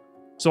mixed up.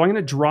 So I'm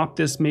going to drop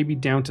this maybe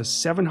down to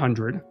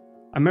 700.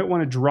 I might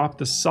want to drop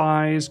the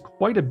size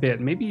quite a bit,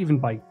 maybe even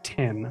by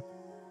 10.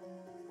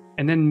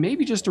 And then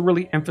maybe just to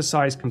really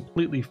emphasize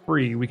completely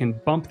free, we can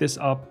bump this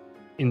up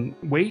in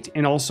weight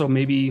and also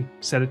maybe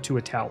set it to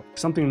italic,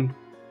 something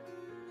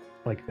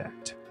like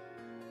that.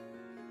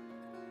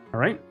 All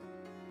right.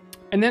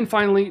 And then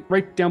finally,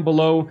 right down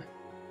below,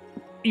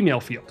 email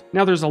field.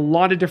 Now there's a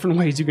lot of different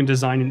ways you can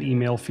design an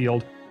email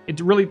field.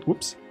 It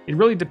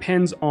really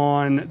depends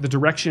on the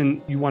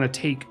direction you want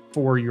to take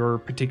for your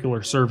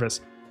particular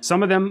service.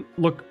 Some of them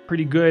look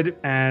pretty good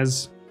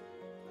as,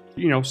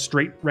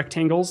 straight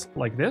rectangles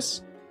like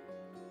this.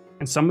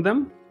 And some of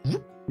them,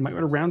 you might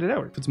want to round it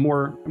out if it's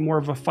more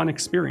of a fun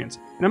experience.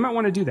 And I might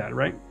want to do that,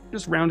 right?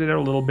 Just round it out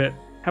a little bit,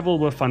 have a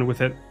little bit of fun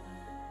with it.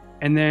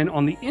 And then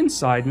on the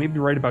inside, maybe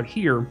right about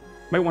here,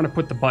 might want to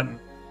put the button.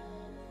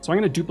 So I'm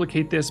going to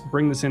duplicate this,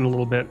 bring this in a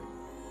little bit.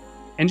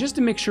 And just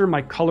to make sure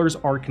my colors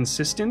are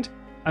consistent,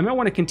 I might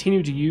want to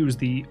continue to use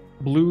the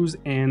blues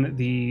and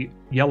the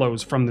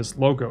yellows from this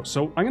logo.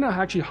 So I'm going to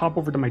actually hop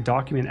over to my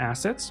document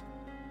assets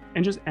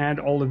and just add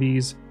all of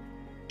these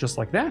just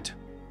like that.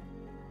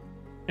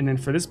 And then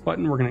for this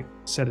button, we're going to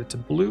set it to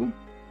blue. I'm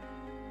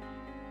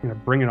going to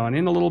bring it on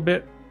in a little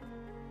bit.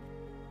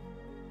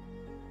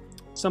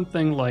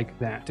 Something like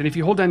that. And if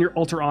you hold down your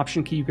Alt or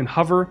Option key, you can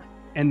hover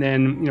and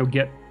then,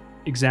 get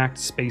exact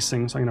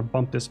spacing. So I'm going to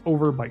bump this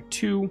over by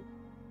 2.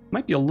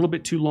 Might be a little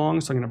bit too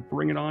long, so I'm going to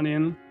bring it on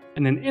in.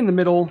 And then in the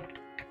middle,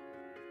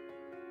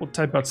 we'll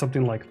type out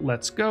something like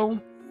 "let's go."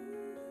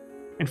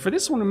 And for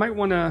this one, we might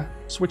want to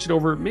switch it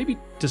over, maybe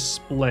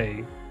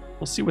display.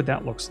 We'll see what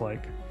that looks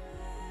like.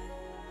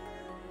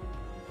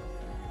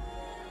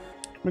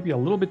 Maybe a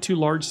little bit too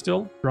large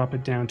still. Drop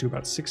it down to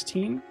about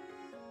 16.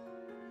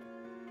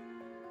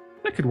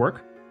 That could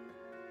work.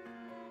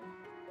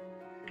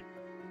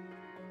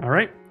 All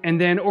right. And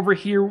then over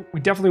here, we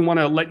definitely want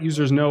to let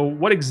users know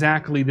what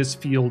exactly this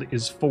field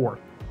is for.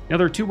 Now,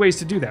 there are 2 ways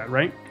to do that,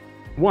 right?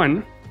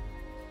 One,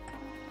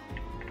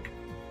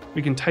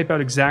 we can type out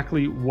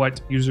exactly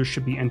what users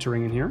should be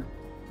entering in here.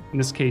 In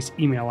this case,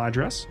 email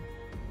address.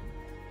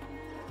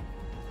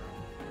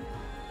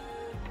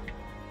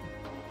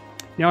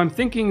 Now, I'm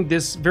thinking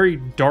this very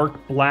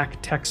dark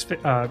black text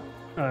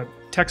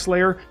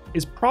layer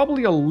is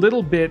probably a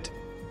little bit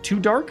too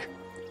dark.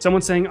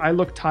 Someone saying, "I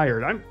look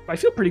tired." I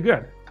feel pretty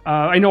good.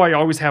 I know I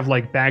always have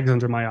like bags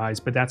under my eyes,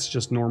 but that's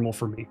just normal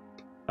for me.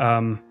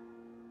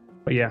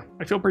 But yeah,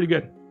 I feel pretty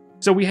good.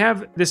 So we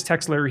have this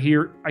text layer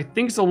here. I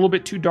think it's a little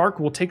bit too dark.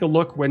 We'll take a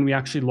look when we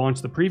actually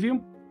launch the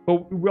preview. But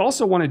what we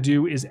also want to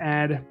do is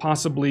add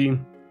possibly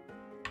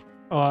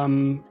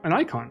an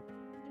icon.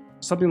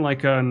 Something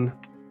like an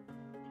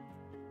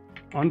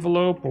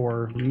envelope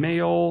or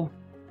mail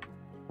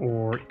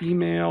or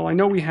email. I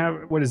know we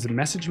have, what is it,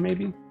 message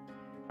maybe?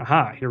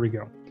 Aha, here we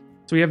go.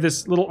 So we have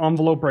this little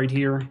envelope right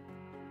here,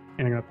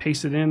 and I'm going to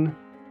paste it in.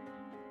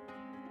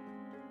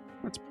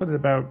 Let's put it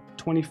about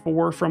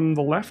 24 from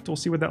the left. We'll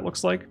see what that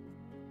looks like.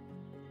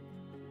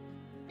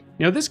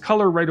 You know, this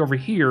color right over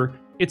here,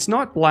 it's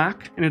not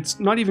black and it's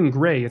not even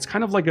gray. It's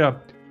kind of like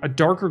a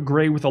darker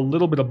gray with a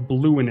little bit of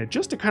blue in it,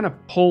 just to kind of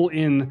pull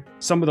in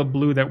some of the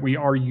blue that we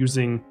are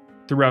using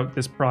throughout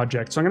this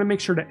project. So I'm going to make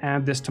sure to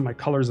add this to my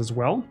colors as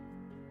well.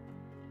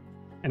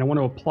 And I want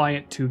to apply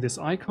it to this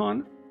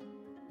icon.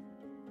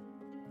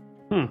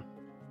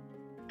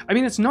 I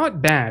mean, it's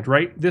not bad,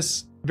 right?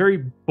 This very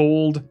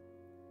bold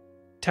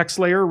text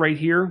layer right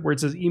here where it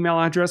says email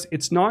address,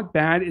 it's not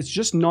bad. It's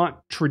just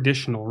not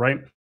traditional, right?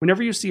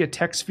 Whenever you see a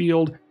text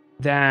field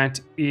that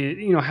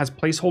has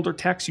placeholder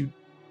text, you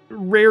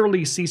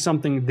rarely see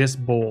something this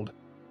bold.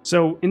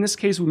 So in this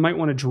case, we might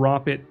want to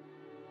drop it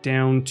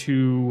down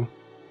to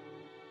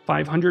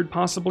 500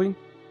 possibly.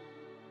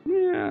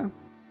 Yeah,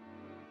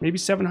 maybe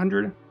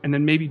 700, and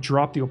then maybe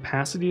drop the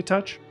opacity a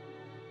touch.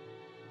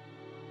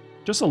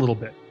 Just a little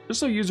bit, just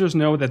so users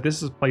know that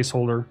this is a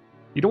placeholder.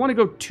 You don't want to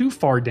go too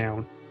far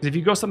down, because if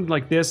you go something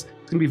like this,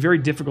 it's going to be very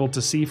difficult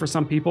to see for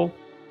some people.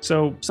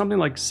 So something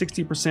like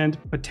 60%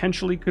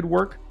 potentially could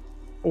work,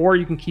 or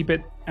you can keep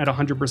it at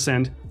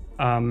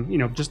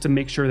 100%, just to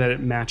make sure that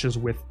it matches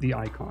with the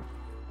icon.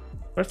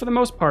 But for the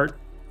most part,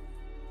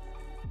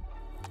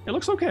 it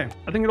looks okay.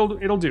 I think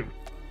it'll do.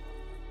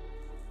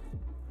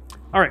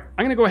 All right,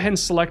 I'm gonna go ahead and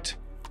select.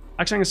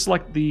 Actually, I'm gonna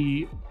select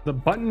the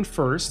button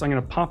first. I'm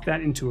gonna pop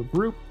that into a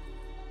group.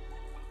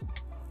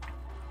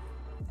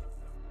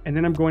 And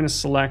then I'm going to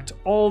select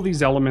all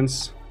these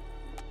elements.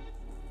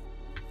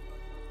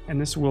 And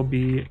this will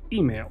be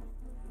email.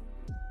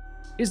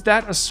 Is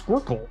that a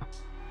squircle?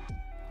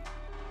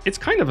 It's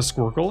kind of a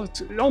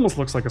squircle. It almost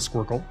looks like a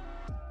squircle.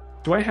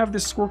 Do I have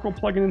this squircle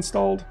plugin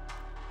installed?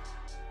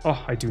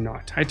 Oh, I do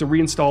not. I had to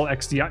reinstall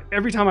XD.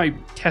 Every time I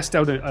test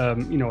out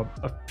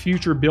a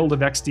future build of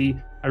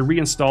XD, I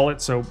reinstall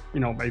it, so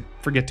I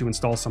forget to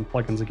install some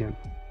plugins again.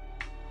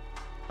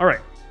 All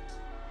right,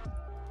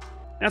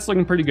 that's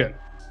looking pretty good.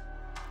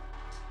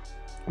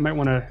 I might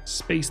want to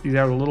space these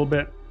out a little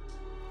bit.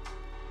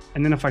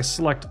 And then if I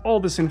select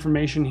all this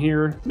information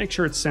here, make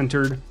sure it's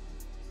centered.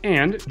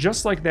 And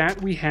just like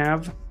that, we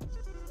have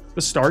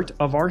the start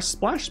of our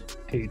splash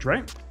page,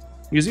 right?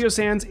 Museo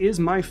Sans is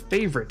my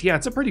favorite. Yeah,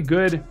 it's a pretty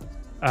good,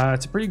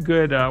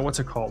 what's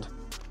it called?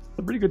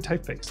 A pretty good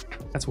typeface.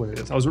 That's what it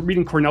is. I was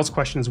reading Cornell's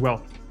question as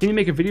well. Can you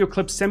make a video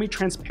clip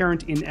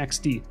semi-transparent in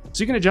XD?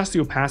 So you can adjust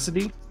the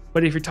opacity,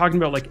 but if you're talking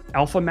about like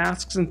alpha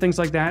masks and things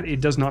like that,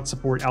 it does not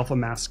support alpha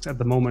masks at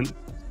the moment.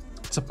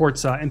 It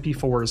supports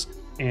MP4s,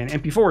 and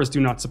MP4s do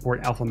not support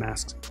alpha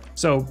masks.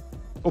 So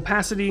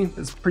opacity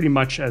is pretty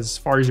much as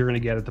far as you're going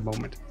to get at the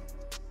moment.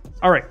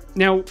 All right,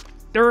 now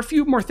there are a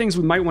few more things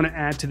we might want to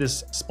add to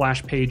this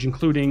splash page,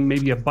 including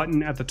maybe a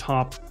button at the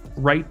top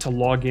right to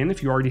log in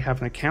if you already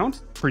have an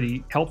account.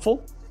 Pretty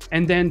helpful.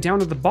 And then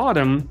down at the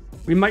bottom,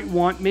 we might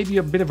want maybe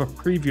a bit of a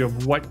preview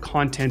of what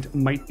content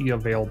might be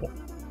available.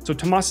 So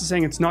Tomas is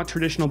saying it's not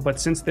traditional, but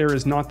since there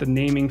is not the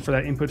naming for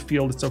that input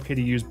field, it's okay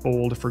to use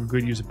bold for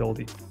good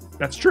usability.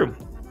 That's true.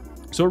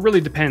 So it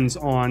really depends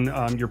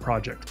on your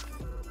project.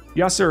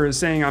 Yasser is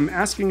saying, I'm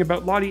asking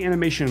about Lottie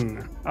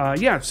animation.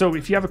 Yeah, so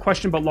if you have a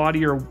question about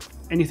Lottie or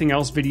anything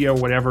else, video,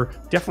 whatever,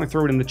 definitely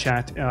throw it in the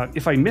chat.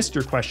 If I missed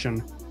your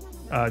question,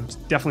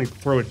 definitely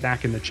throw it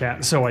back in the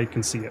chat so I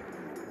can see it.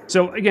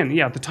 So again,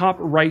 yeah, at the top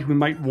right, we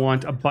might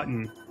want a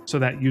button so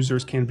that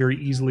users can very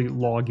easily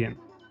log in.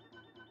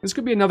 This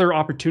could be another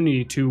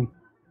opportunity to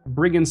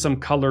bring in some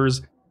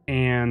colors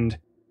and,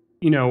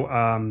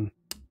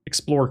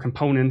 explore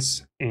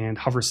components and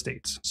hover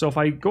states. So if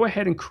I go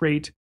ahead and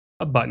create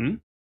a button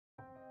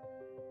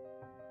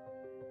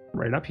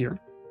right up here,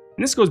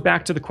 and this goes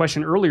back to the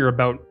question earlier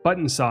about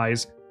button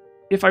size.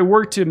 If I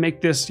were to make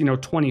this,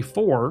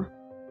 24,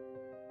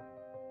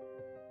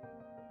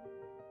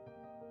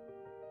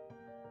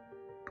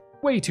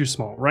 way too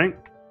small, right?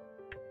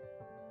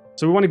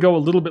 So we want to go a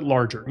little bit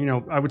larger.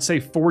 I would say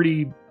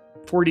 40,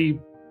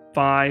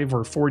 45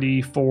 or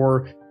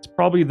 44. It's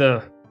probably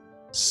the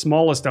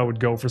smallest I would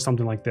go for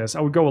something like this.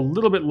 I would go a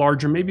little bit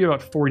larger, maybe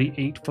about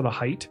 48 for the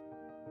height.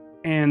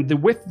 And the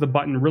width of the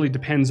button really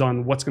depends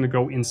on what's going to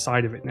go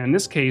inside of it. And in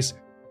this case,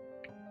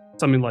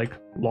 something like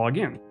log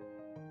in.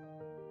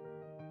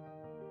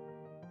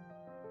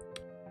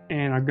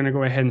 And I'm going to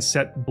go ahead and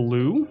set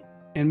blue.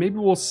 And maybe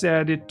we'll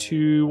set it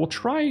to, we'll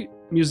try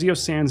Museo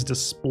Sans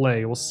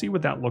display. We'll see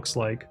what that looks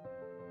like.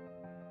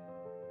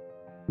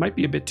 Might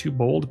be a bit too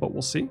bold, but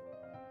we'll see.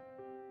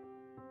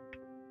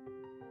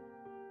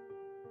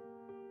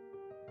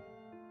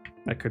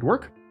 That could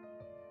work.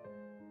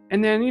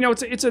 And then,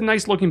 it's a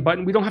nice looking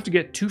button. We don't have to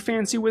get too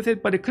fancy with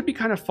it, but it could be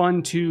kind of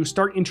fun to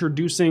start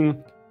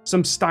introducing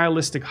some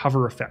stylistic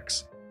hover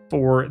effects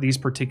for these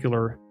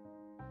particular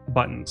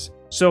buttons.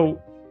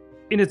 So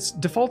in its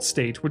default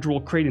state, which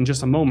we'll create in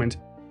just a moment,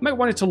 you might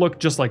want it to look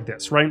just like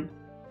this, right?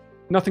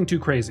 Nothing too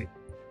crazy.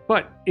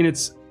 But in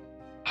its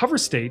hover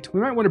state, we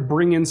might want to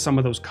bring in some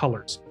of those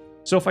colors.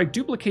 So if I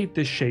duplicate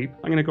this shape,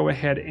 I'm going to go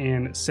ahead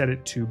and set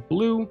it to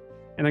blue,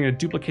 and I'm going to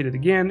duplicate it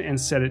again and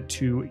set it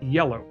to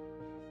yellow.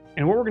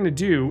 And what we're going to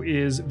do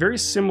is very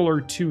similar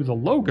to the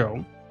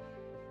logo.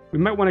 We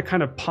might want to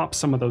kind of pop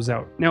some of those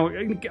out. Now,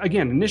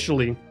 again,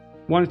 initially,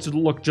 want it to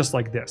look just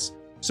like this.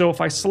 So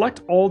if I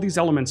select all these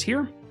elements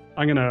here,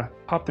 I'm going to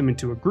pop them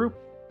into a group,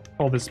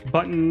 call this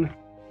button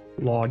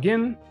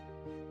login,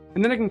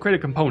 and then I can create a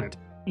component,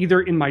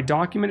 either in my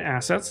document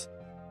assets,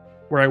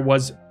 where I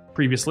was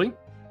previously,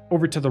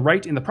 over to the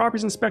right in the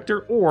properties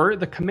inspector, or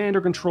the Command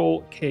or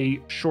Control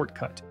K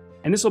shortcut.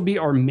 And this will be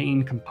our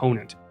main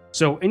component.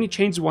 So any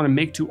changes we want to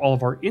make to all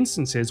of our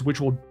instances, which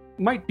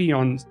might be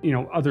on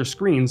other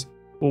screens,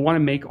 we'll want to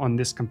make on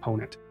this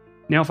component.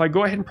 Now, if I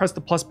go ahead and press the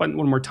plus button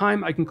one more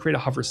time, I can create a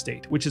hover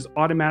state, which is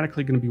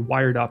automatically going to be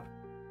wired up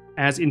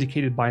as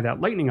indicated by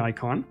that lightning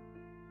icon.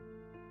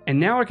 And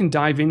now I can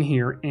dive in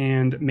here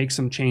and make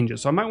some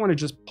changes. So I might want to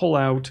just pull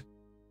out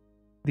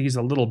these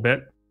a little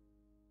bit,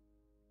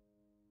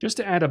 just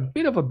to add a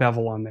bit of a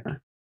bevel on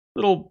there.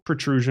 Little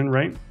protrusion,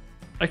 right?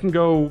 I can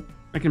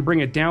bring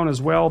it down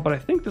as well, but I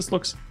think this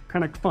looks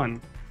kind of fun.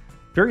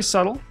 Very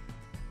subtle.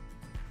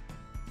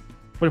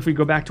 But if we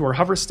go back to our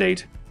hover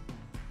state,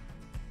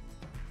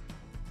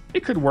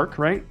 it could work,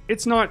 right?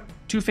 It's not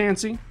too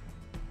fancy,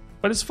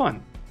 but it's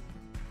fun.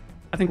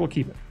 I think we'll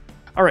keep it.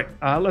 All right,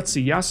 let's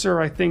see.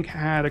 Yasser, I think,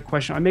 had a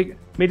question. I made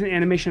an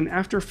animation in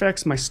After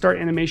Effects, my start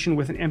animation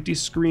with an empty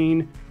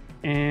screen,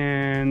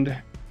 and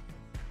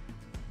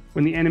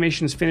when the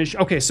animation is finished.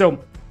 Okay,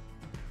 so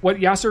what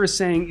Yasser is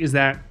saying is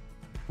that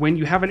when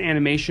you have an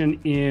animation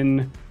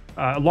in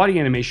a Lottie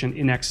animation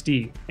in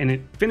XD and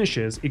it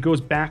finishes, it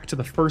goes back to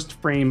the first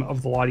frame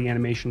of the Lottie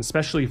animation,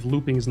 especially if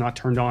looping is not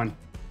turned on.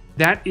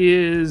 That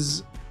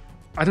is,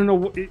 I don't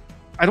know,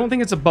 I don't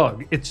think it's a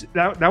bug.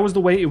 That was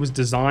the way it was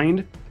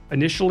designed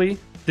initially.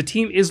 The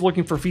team is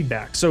looking for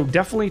feedback, so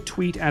definitely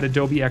tweet at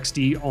Adobe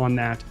XD on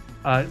that.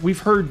 We've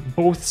heard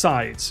both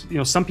sides.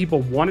 Some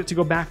people want it to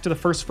go back to the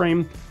first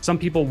frame. Some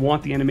people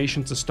want the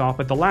animation to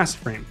stop at the last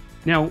frame.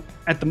 Now,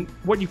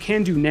 what you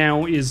can do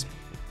now is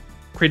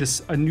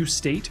create a new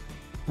state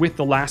with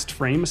the last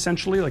frame,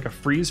 essentially, like a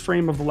freeze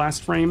frame of the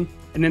last frame,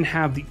 and then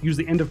use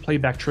the end of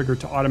playback trigger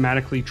to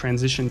automatically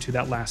transition to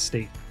that last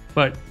state.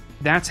 But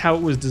that's how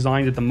it was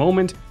designed at the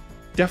moment.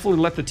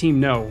 Definitely let the team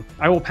know.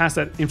 I will pass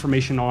that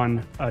information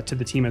on to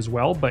the team as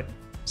well, but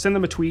send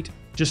them a tweet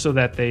just so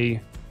that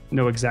they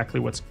know exactly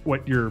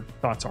what your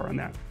thoughts are on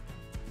that.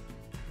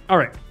 All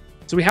right,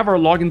 so we have our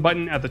login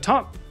button at the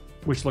top,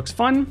 which looks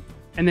fun.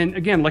 And then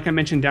again, like I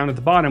mentioned down at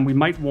the bottom, we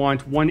might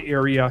want one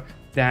area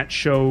that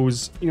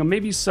shows,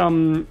 maybe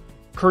some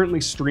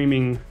currently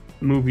streaming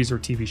movies or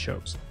TV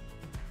shows.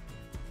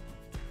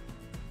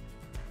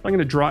 I'm going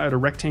to draw out a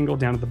rectangle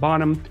down at the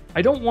bottom.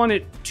 I don't want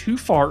it too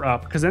far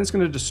up because then it's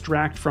going to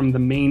distract from the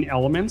main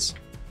elements.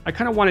 I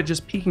kind of want it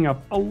just peeking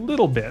up a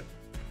little bit.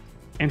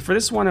 And for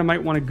this one, I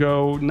might want to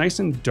go nice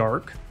and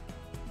dark.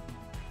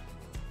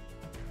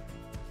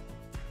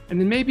 And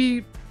then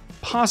maybe,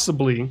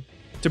 possibly,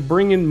 to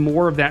bring in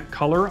more of that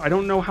color. I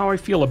don't know how I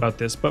feel about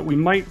this, but we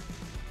might,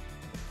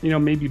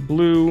 maybe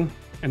blue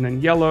and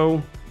then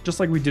yellow,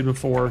 just like we did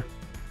before.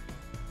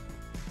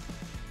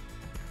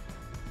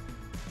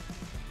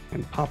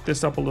 And pop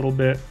this up a little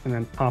bit, and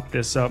then pop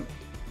this up.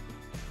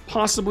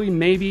 Possibly,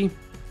 maybe.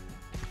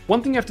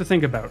 One thing you have to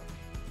think about,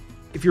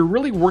 if you're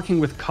really working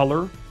with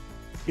color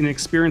in an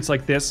experience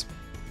like this,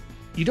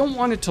 you don't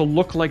want it to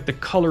look like the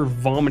color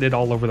vomited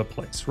all over the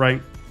place,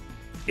 right?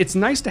 It's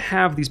nice to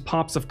have these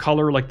pops of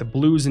color like the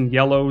blues and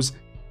yellows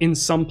in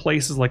some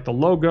places like the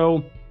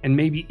logo and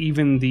maybe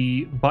even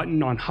the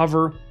button on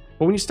hover.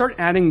 But when you start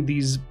adding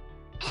these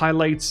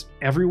highlights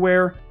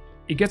everywhere,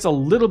 it gets a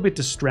little bit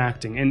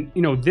distracting. And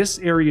this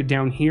area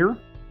down here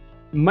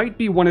might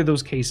be one of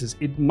those cases.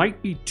 It might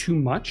be too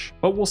much,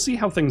 but we'll see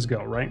how things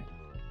go, right?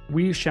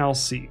 We shall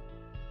see.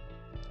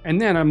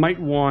 And then I might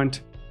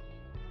want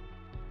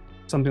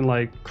something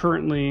like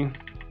currently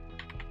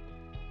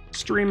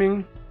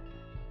streaming.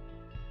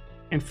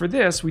 And for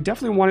this, we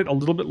definitely want it a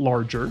little bit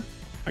larger.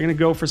 I'm going to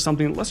go for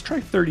something, let's try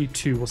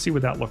 32. We'll see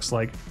what that looks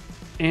like.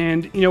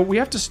 And, we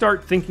have to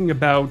start thinking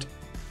about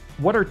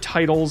what our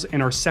titles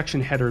and our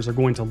section headers are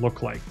going to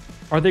look like.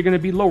 Are they going to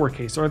be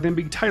lowercase? Are they going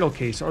to be title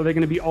case? Are they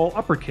going to be all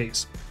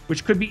uppercase?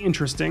 Which could be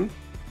interesting.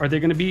 Are they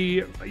going to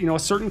be, a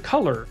certain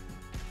color?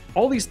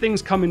 All these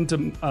things come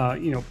into,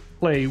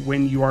 play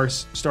when you are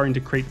starting to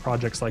create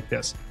projects like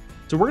this.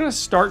 So we're going to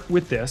start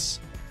with this.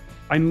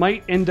 I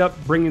might end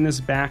up bringing this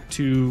back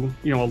to,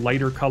 a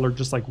lighter color,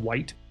 just like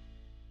white.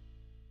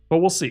 But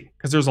we'll see,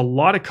 because there's a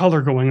lot of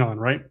color going on,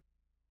 right?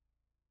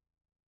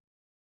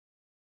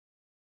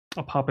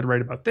 I'll pop it right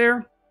about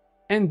there.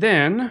 And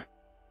then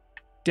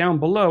down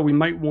below, we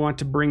might want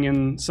to bring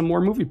in some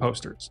more movie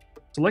posters.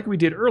 So like we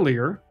did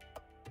earlier,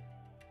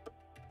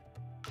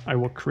 I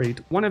will create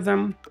one of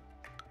them.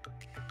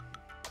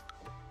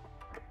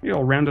 Maybe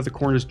I'll round out the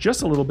corners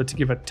just a little bit to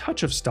give a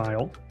touch of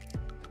style.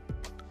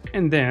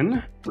 And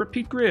then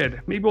repeat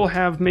grid. Maybe we'll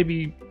have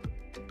maybe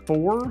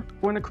 4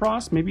 going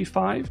across, maybe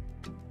 5.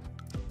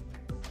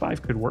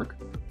 5 could work.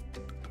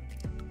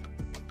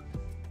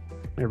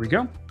 There we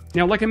go.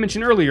 Now, like I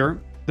mentioned earlier,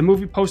 the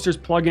Movie Posters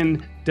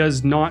plugin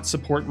does not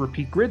support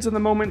repeat grids at the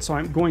moment, so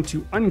I'm going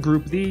to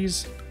ungroup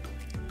these.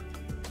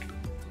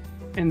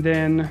 And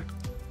then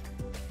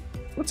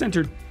let's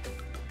enter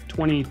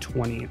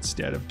 2020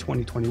 instead of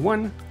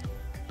 2021.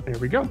 There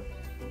we go.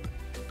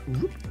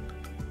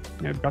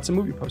 Now I've got some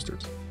movie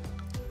posters.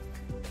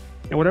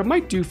 Now what I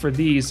might do for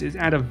these is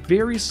add a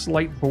very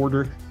slight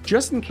border,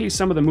 just in case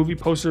some of the movie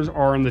posters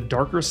are on the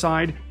darker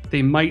side.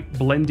 They might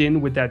blend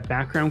in with that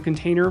background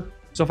container.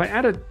 So if I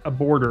add a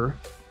border,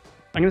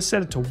 I'm going to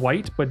set it to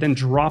white, but then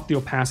drop the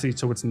opacity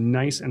so it's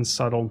nice and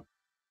subtle.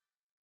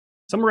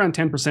 Somewhere around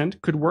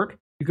 10% could work.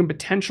 You can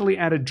potentially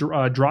add a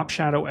drop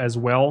shadow as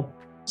well.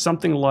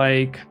 Something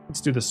like, let's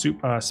do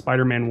the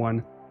Spider-Man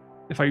one.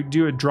 If I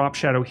do a drop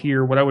shadow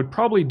here, what I would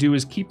probably do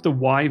is keep the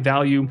Y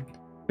value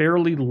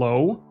fairly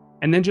low,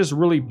 and then just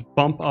really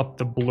bump up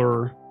the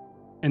blur,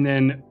 and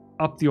then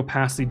up the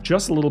opacity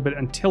just a little bit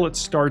until it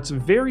starts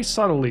very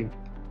subtly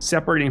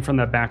separating from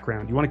that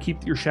background. You want to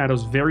keep your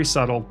shadows very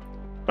subtle,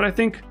 but I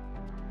think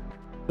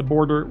the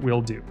border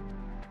will do.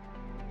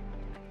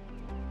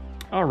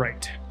 All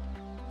right.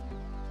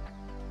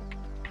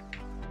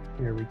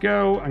 There we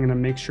go. I'm going to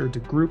make sure to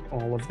group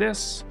all of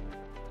this.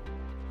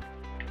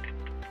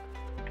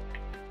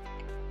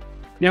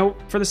 Now,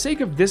 for the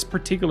sake of this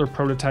particular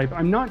prototype,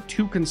 I'm not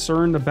too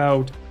concerned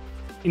about,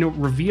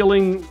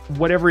 revealing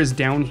whatever is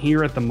down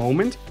here at the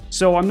moment.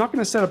 So I'm not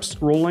going to set up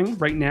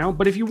scrolling right now,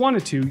 but if you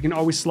wanted to, you can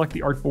always select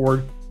the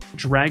artboard,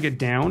 drag it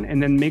down,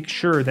 and then make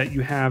sure that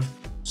you have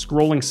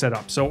scrolling set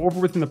up. So over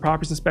within the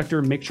Properties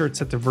Inspector, make sure it's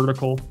set to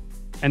vertical,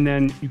 and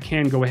then you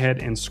can go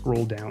ahead and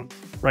scroll down,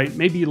 right?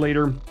 Maybe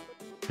later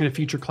in a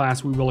future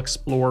class, we will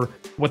explore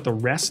what the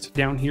rest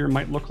down here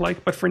might look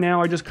like. But for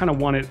now, I just kind of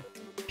want it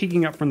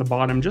peeking up from the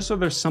bottom, just so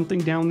there's something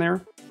down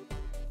there.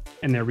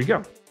 And there we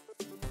go.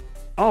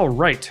 All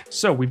right,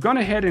 so we've gone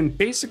ahead and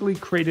basically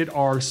created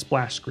our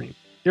splash screen.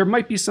 There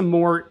might be some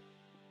more,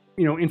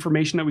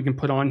 information that we can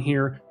put on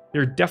here.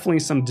 There are definitely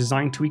some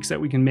design tweaks that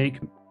we can make.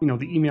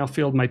 The email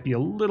field might be a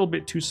little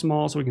bit too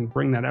small, so we can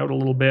bring that out a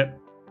little bit.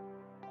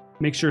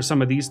 Make sure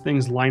some of these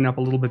things line up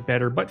a little bit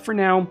better. But for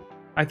now,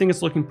 I think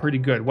it's looking pretty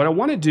good. What I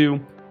want to do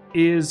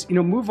is,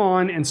 move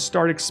on and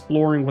start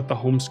exploring what the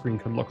home screen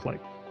could look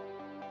like.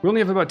 We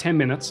only have about 10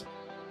 minutes,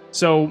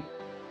 so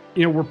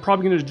we're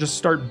probably going to just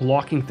start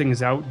blocking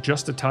things out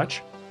just a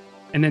touch.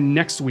 And then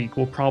next week,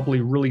 we'll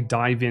probably really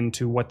dive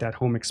into what that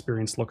home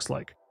experience looks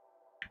like.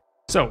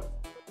 So,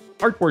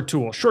 artboard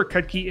tool,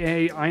 shortcut key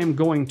A, I am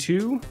going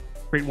to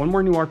create one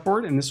more new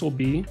artboard, and this will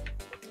be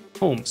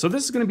home. So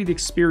this is going to be the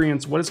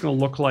experience, what it's going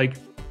to look like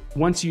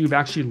once you've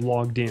actually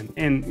logged in.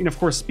 And of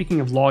course,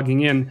 speaking of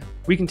logging in,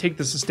 we can take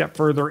this a step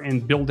further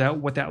and build out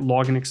what that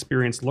login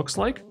experience looks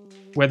like,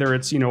 whether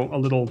it's, a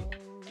little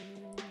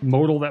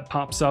modal that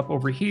pops up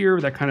over here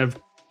that kind of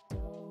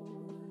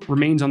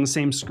remains on the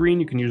same screen.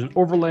 You can use an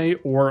overlay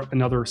or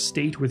another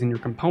state within your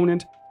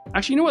component.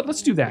 Actually, you know what?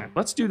 Let's do that.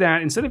 Let's do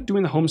that. Instead of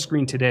doing the home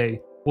screen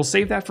today, we'll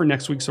save that for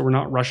next week so we're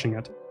not rushing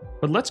it.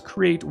 But let's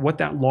create what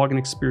that login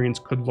experience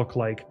could look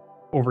like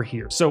over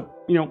here. So,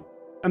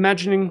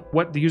 imagining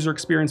what the user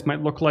experience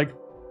might look like,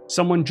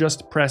 someone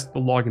just pressed the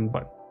login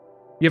button.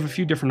 You have a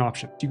few different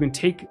options. You can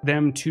take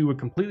them to a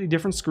completely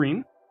different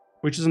screen,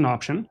 which is an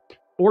option,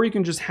 or you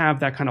can just have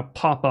that kind of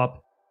pop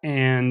up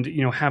and,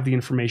 have the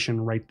information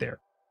right there.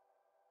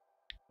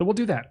 So we'll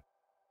do that.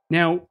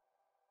 Now,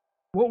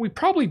 what we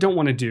probably don't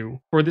want to do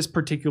for this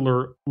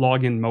particular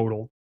login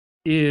modal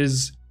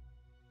is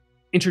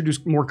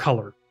introduce more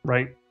color,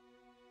 right?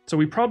 So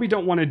we probably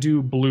don't want to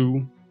do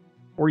blue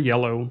or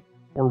yellow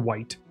or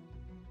white.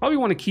 Probably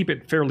want to keep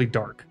it fairly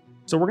dark.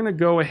 So we're going to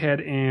go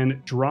ahead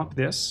and drop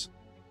this.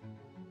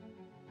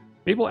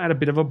 Maybe we'll add a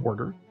bit of a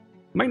border.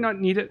 Might not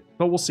need it,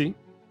 but we'll see.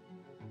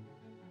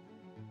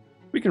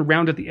 We can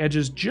round at the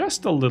edges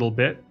just a little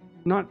bit,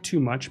 not too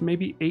much,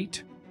 maybe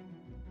 8.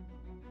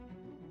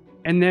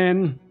 And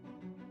then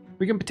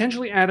we can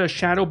potentially add a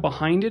shadow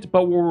behind it,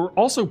 but what we're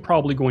also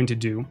probably going to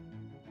do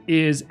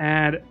is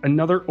add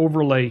another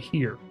overlay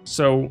here.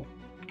 So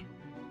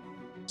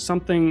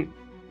something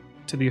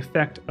to the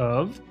effect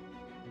of,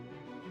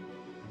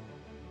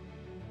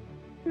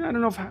 I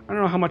don't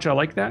know how much I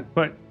like that,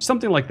 but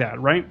something like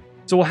that, right?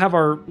 So we'll have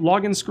our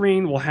login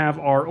screen, we'll have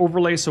our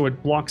overlay so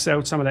it blocks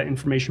out some of that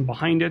information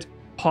behind it.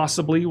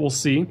 Possibly, we'll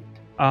see.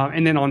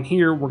 And then on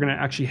here, we're going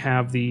to actually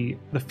have the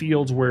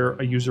fields where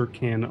a user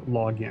can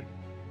log in.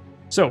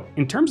 So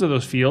in terms of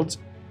those fields,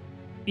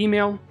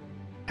 email,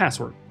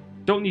 password.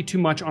 Don't need too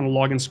much on a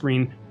login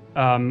screen.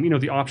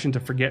 The option to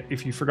forget,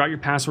 if you forgot your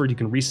password, you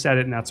can reset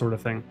it and that sort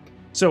of thing.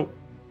 So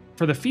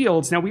for the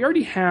fields, now we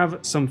already have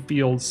some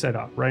fields set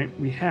up, right?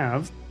 We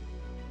have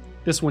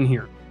this one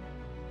here.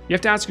 You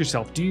have to ask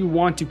yourself, do you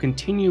want to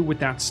continue with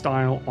that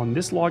style on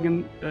this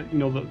login, the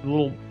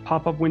little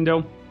pop-up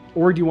window,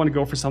 or do you want to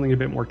go for something a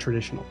bit more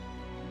traditional?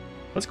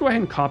 Let's go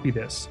ahead and copy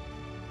this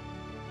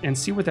and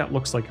see what that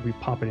looks like if we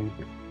pop it in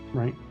here,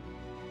 right?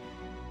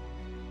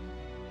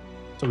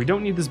 So we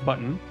don't need this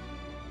button.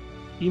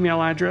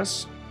 Email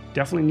address,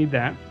 definitely need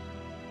that.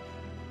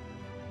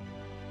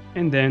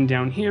 And then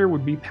down here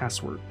would be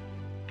password.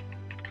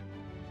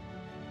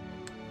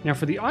 Now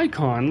for the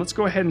icon, let's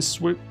go ahead and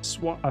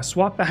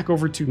swap back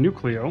over to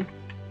Nucleo.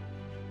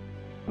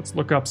 Let's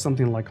look up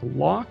something like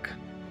lock.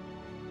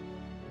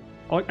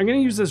 I'm going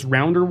to use this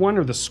rounder one,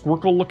 or the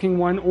squircle looking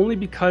one, only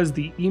because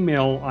the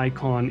email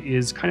icon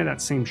is kind of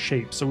that same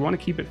shape. So we want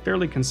to keep it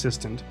fairly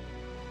consistent.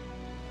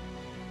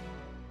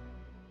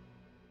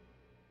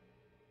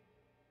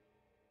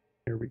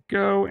 There we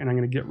go. And I'm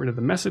going to get rid of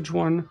the message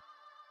one.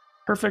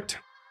 Perfect.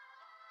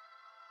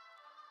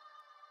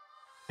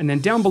 And then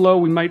down below,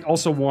 we might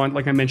also want,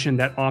 like I mentioned,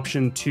 that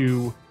option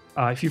to,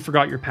 if you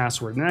forgot your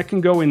password. And that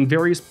can go in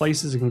various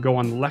places. It can go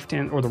on the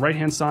left-hand or the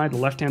right-hand side, the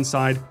left-hand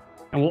side.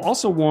 And we'll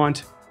also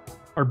want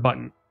our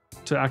button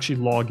to actually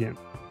log in.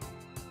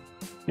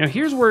 Now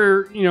here's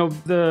where,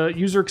 the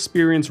user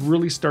experience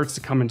really starts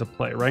to come into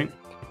play, right?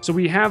 So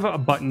we have a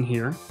button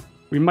here.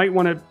 We might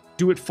want to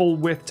do it full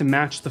width to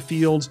match the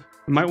fields.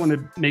 We might want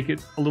to make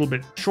it a little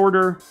bit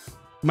shorter.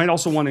 You might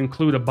also want to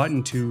include a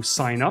button to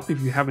sign up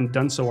if you haven't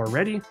done so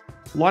already.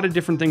 A lot of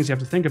different things you have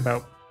to think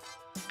about.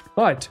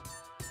 But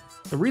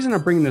the reason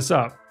I'm bringing this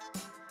up,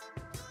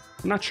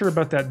 I'm not sure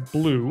about that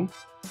blue.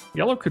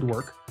 Yellow could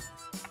work.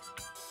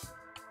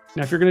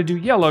 Now, if you're going to do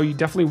yellow, you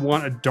definitely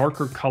want a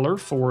darker color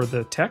for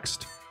the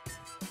text.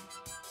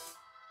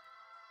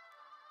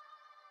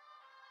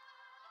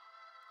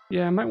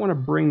 Yeah, I might want to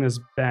bring this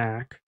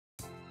back.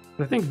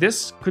 I think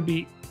this could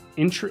be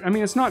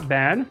it's not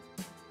bad.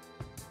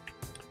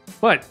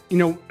 But,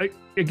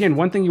 again,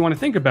 one thing you want to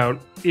think about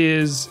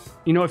is,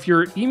 if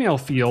your email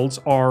fields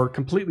are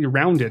completely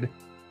rounded,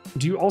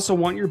 do you also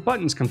want your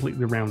buttons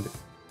completely rounded?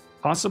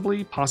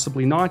 Possibly,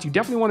 possibly not. You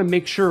definitely want to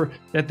make sure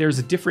that there's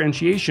a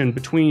differentiation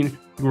between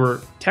your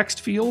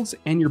text fields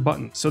and your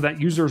buttons so that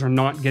users are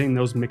not getting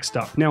those mixed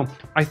up. Now,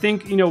 I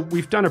think,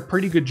 we've done a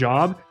pretty good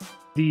job.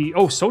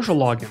 Social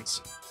logins.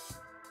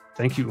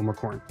 Thank you,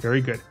 Umacorn. Very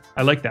good.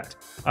 I like that.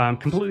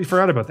 Completely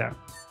forgot about that.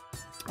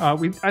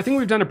 I think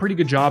we've done a pretty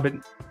good job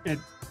at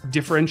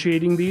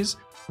differentiating these.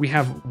 We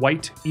have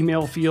white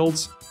email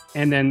fields,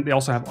 and then they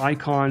also have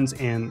icons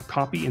and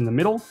copy in the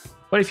middle.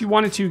 But if you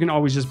wanted to, you can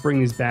always just bring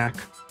these back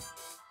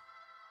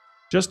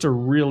just to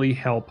really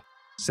help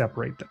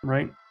separate them,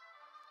 right?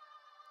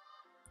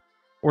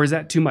 Or is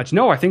that too much?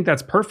 No, I think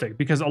that's perfect,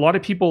 because a lot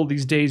of people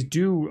these days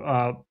do,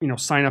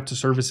 sign up to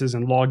services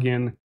and log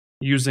in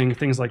using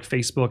things like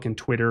Facebook and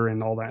Twitter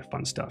and all that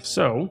fun stuff.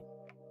 So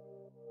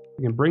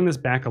we can bring this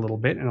back a little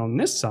bit, and on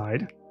this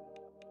side,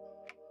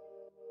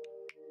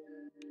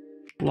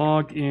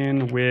 log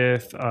in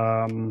with,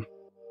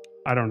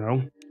 I don't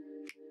know,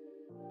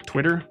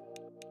 Twitter.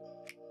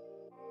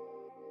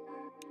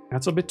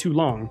 That's a bit too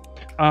long.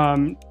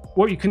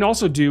 What you can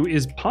also do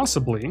is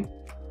possibly,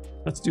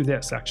 let's do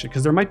this actually,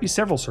 because there might be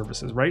several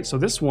services, right? So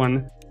this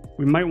one,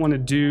 we might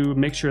want to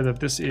make sure that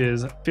this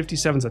is,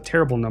 57 is a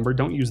terrible number,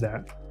 don't use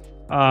that.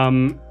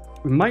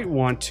 We might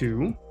want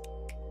to,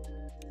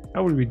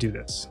 how would we do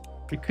this?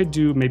 We could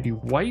do maybe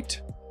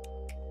white,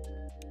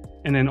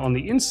 and then on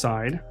the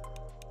inside,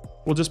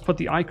 we'll just put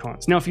the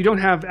icons. Now, if you don't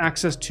have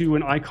access to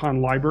an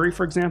icon library,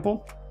 for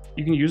example,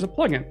 you can use a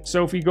plugin.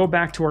 So if we go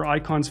back to our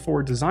icons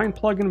for design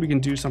plugin, we can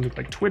do something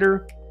like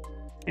Twitter,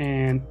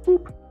 and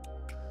boop.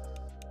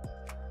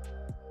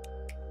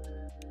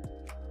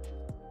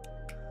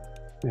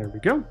 There we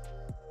go.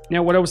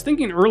 Now, what I was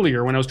thinking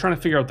earlier when I was trying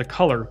to figure out the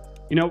color,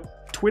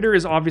 Twitter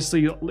is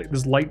obviously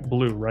this light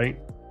blue, right?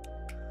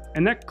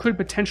 And that could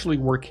potentially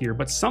work here,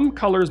 but some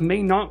colors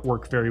may not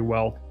work very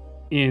well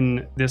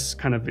in this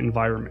kind of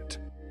environment.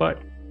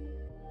 But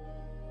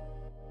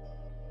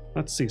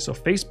let's see. So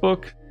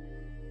Facebook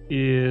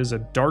is a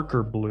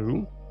darker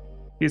blue.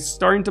 It's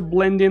starting to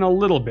blend in a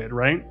little bit,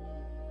 right?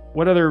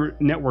 What other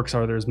networks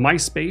are there? Is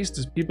MySpace?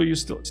 Does people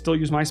still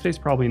use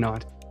MySpace? Probably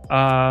not.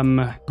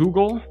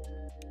 Google.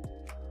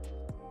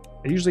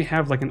 They usually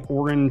have like an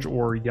orange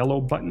or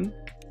yellow button.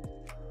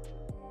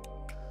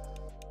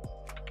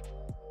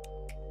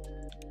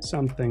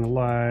 Something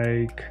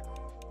like,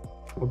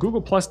 well,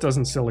 Google Plus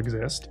doesn't still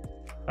exist.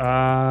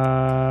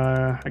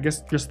 I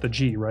guess just the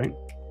G, right?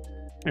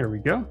 There we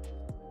go.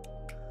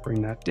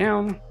 Bring that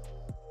down.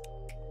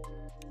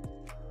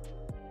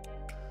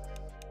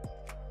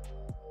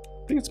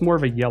 I think it's more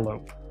of a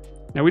yellow.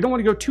 Now we don't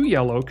want to go too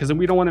yellow because then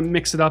we don't want to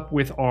mix it up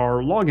with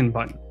our login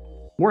button.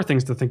 More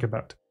things to think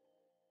about.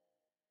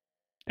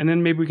 And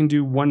then maybe we can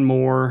do one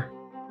more.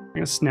 I'm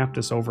going to snap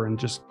this over and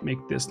just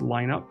make this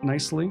line up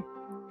nicely.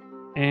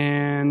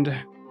 And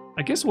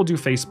I guess we'll do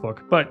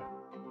Facebook, but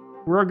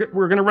we're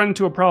going to run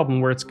into a problem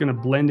where it's going to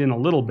blend in a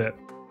little bit.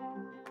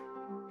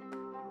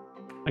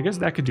 I guess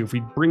that could do if we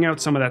bring out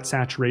some of that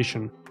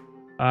saturation.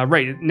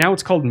 Right, now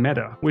it's called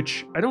Meta,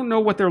 which I don't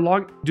know what their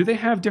do they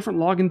have different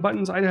login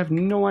buttons? I have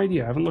no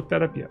idea. I haven't looked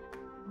that up yet.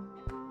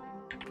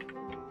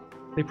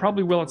 They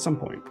probably will at some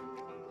point.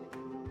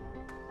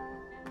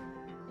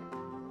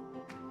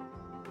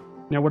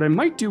 Now what I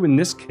might do in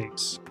this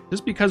case,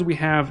 just because we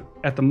have,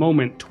 at the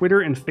moment,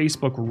 Twitter and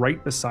Facebook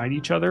right beside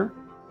each other,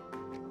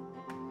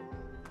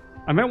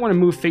 I might want to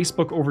move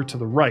Facebook over to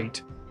the right,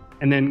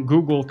 and then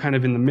Google kind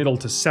of in the middle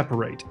to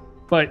separate.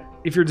 But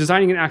if you're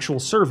designing an actual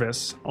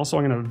service, also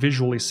I'm going to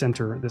visually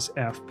center this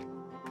F.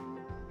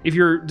 If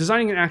you're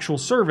designing an actual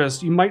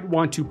service, you might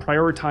want to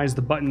prioritize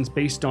the buttons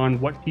based on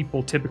what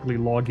people typically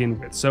log in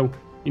with. So,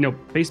 you know,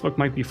 Facebook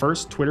might be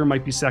first, Twitter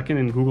might be second,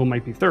 and Google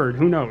might be third.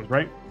 Who knows,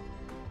 right?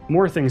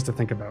 More things to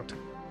think about. So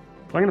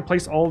I'm going to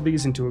place all of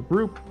these into a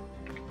group,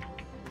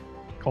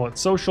 call it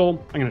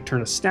social. I'm going to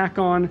turn a stack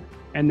on,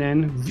 and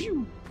then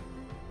view.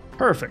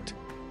 Perfect.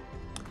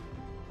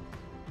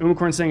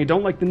 Unicorn saying, I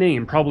don't like the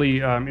name, probably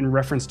in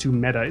reference to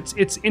Meta.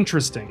 It's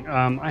interesting.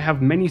 I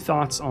have many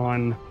thoughts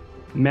on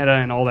Meta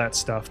and all that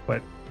stuff,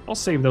 but I'll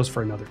save those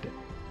for another day.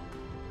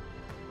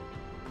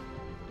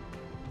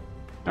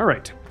 All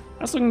right,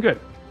 that's looking good.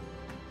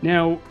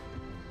 Now,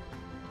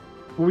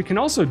 what we can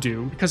also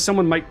do, because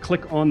someone might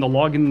click on the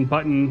login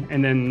button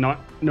and then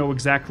not know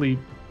exactly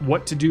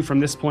what to do from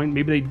this point,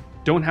 maybe they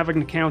don't have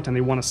an account and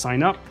they want to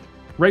sign up,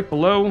 right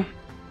below,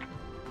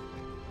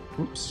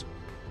 oops,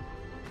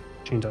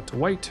 change that to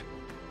white.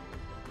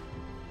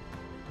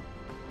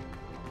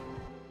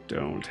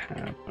 Don't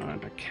have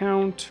an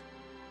account.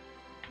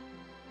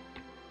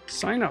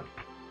 Sign up.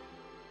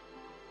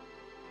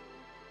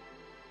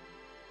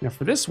 Now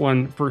for this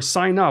one, for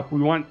sign up,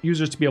 we want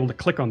users to be able to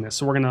click on this.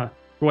 So we're going to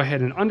go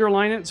ahead and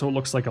underline it so it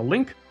looks like a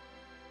link.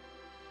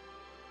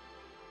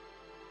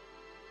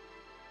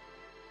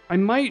 I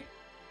might,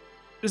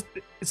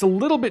 it's a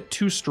little bit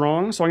too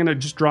strong, so I'm going to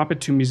just drop it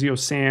to Museo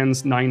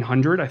Sans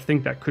 900. I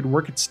think that could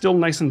work. It's still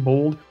nice and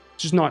bold,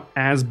 just not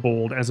as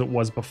bold as it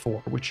was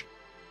before, which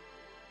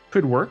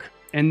could work.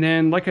 And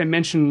then, like I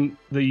mentioned,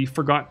 the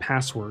forgot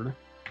password.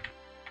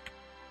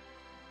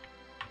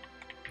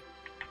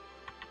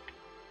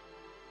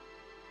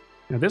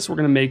 Now this we're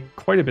going to make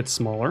quite a bit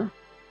smaller.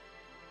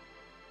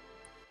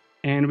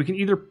 And we can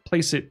either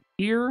place it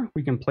here,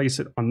 we can place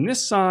it on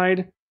this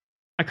side.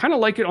 I kind of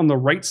like it on the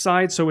right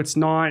side so it's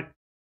not,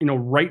 you know,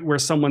 right where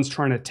someone's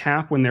trying to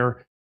tap when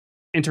they're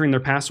entering their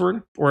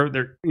password, or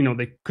they're, you know,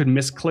 they could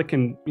misclick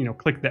and, you know,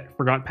 click that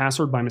forgot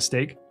password by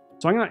mistake.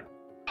 So I'm going to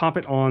pop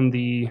it on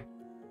the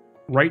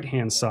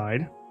right-hand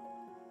side.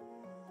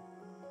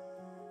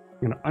 I'm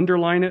going to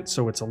underline it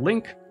so it's a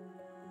link.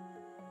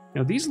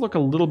 Now these look a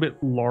little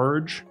bit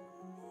large,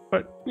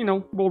 but, you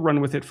know, we'll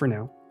run with it for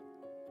now.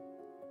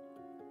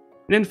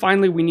 And then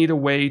finally, we need a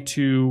way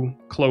to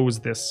close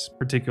this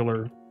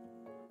particular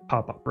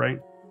pop-up, right?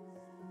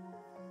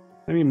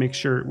 Let me make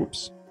sure,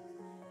 whoops.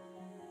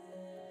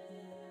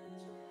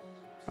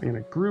 I'm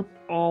going to group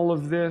all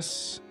of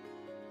this.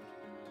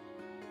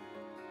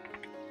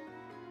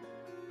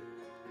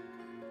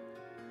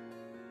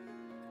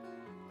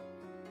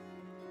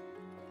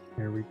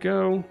 There we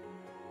go.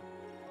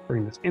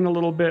 Bring this in a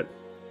little bit.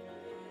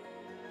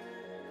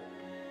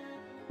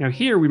 Now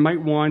here we might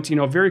want, you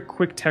know, a very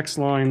quick text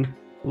line,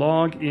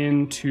 log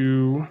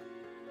into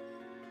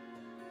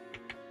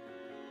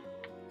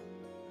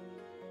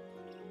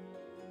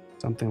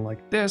something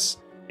like this.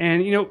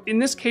 And, you know, in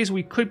this case,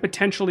 we could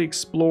potentially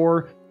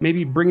explore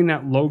maybe bringing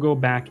that logo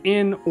back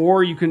in, or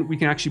we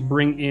can actually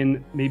bring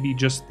in maybe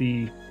just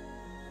the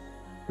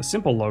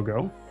simple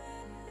logo.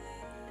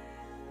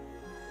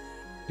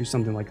 Do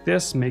something like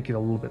this, make it a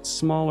little bit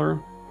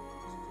smaller.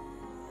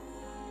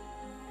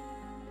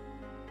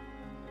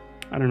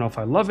 I don't know if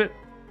I love it,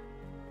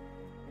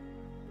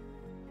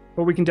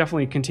 but we can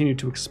definitely continue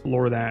to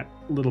explore that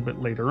a little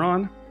bit later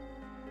on.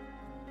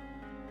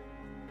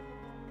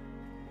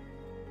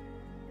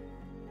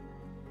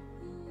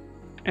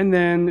 And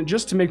then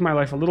just to make my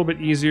life a little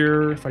bit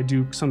easier, if I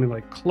do something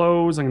like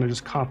close, I'm going to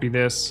just copy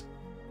this,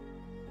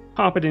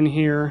 pop it in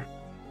here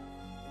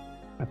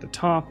at the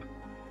top,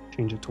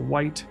 change it to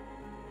white.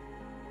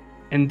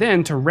 And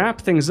then to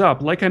wrap things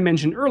up, like I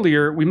mentioned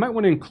earlier, we might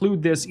want to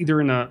include this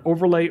either in an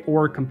overlay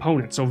or a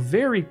component. So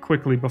very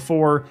quickly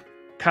before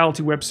Kyle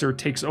T. Webster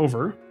takes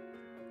over,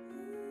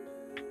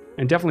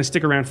 and definitely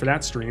stick around for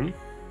that stream,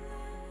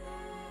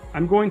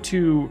 I'm going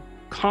to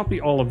copy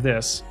all of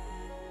this.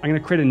 I'm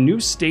going to create a new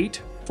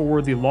state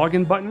for the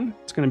login button.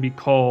 It's going to be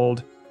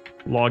called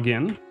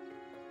login.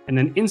 And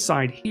then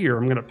inside here,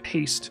 I'm going to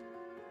paste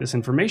this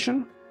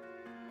information.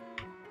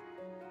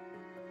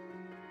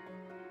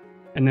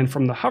 And then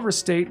from the hover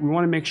state, we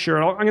want to make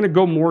sure, I'm going to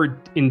go more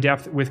in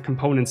depth with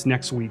components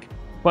next week,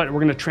 but we're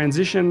going to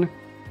transition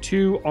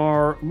to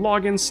our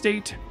login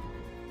state,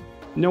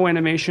 no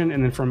animation.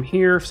 And then from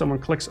here, if someone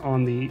clicks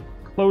on the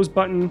close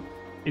button,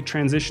 it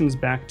transitions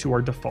back to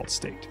our default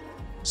state.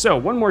 So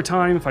one more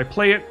time, if I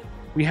play it,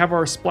 we have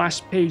our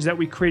splash page that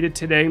we created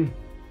today,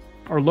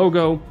 our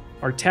logo,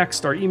 our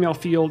text, our email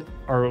field,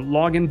 our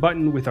login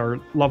button with our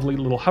lovely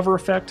little hover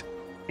effect,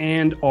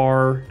 and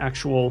our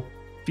actual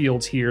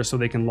fields here so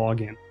they can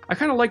log in. I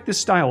kind of like this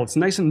style. It's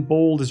nice and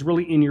bold, it's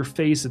really in your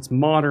face, it's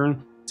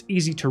modern, it's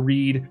easy to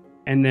read,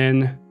 and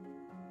then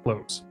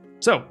close.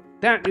 So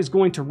that is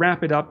going to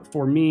wrap it up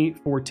for me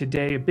for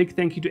today. A big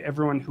thank you to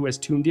everyone who has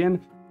tuned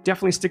in.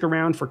 Definitely stick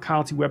around for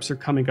Kyle T. Webster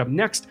coming up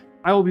next.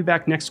 I will be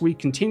back next week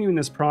continuing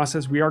this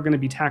process. We are going to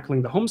be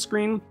tackling the home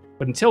screen.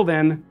 But until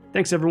then,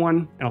 thanks everyone,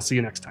 and I'll see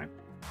you next time.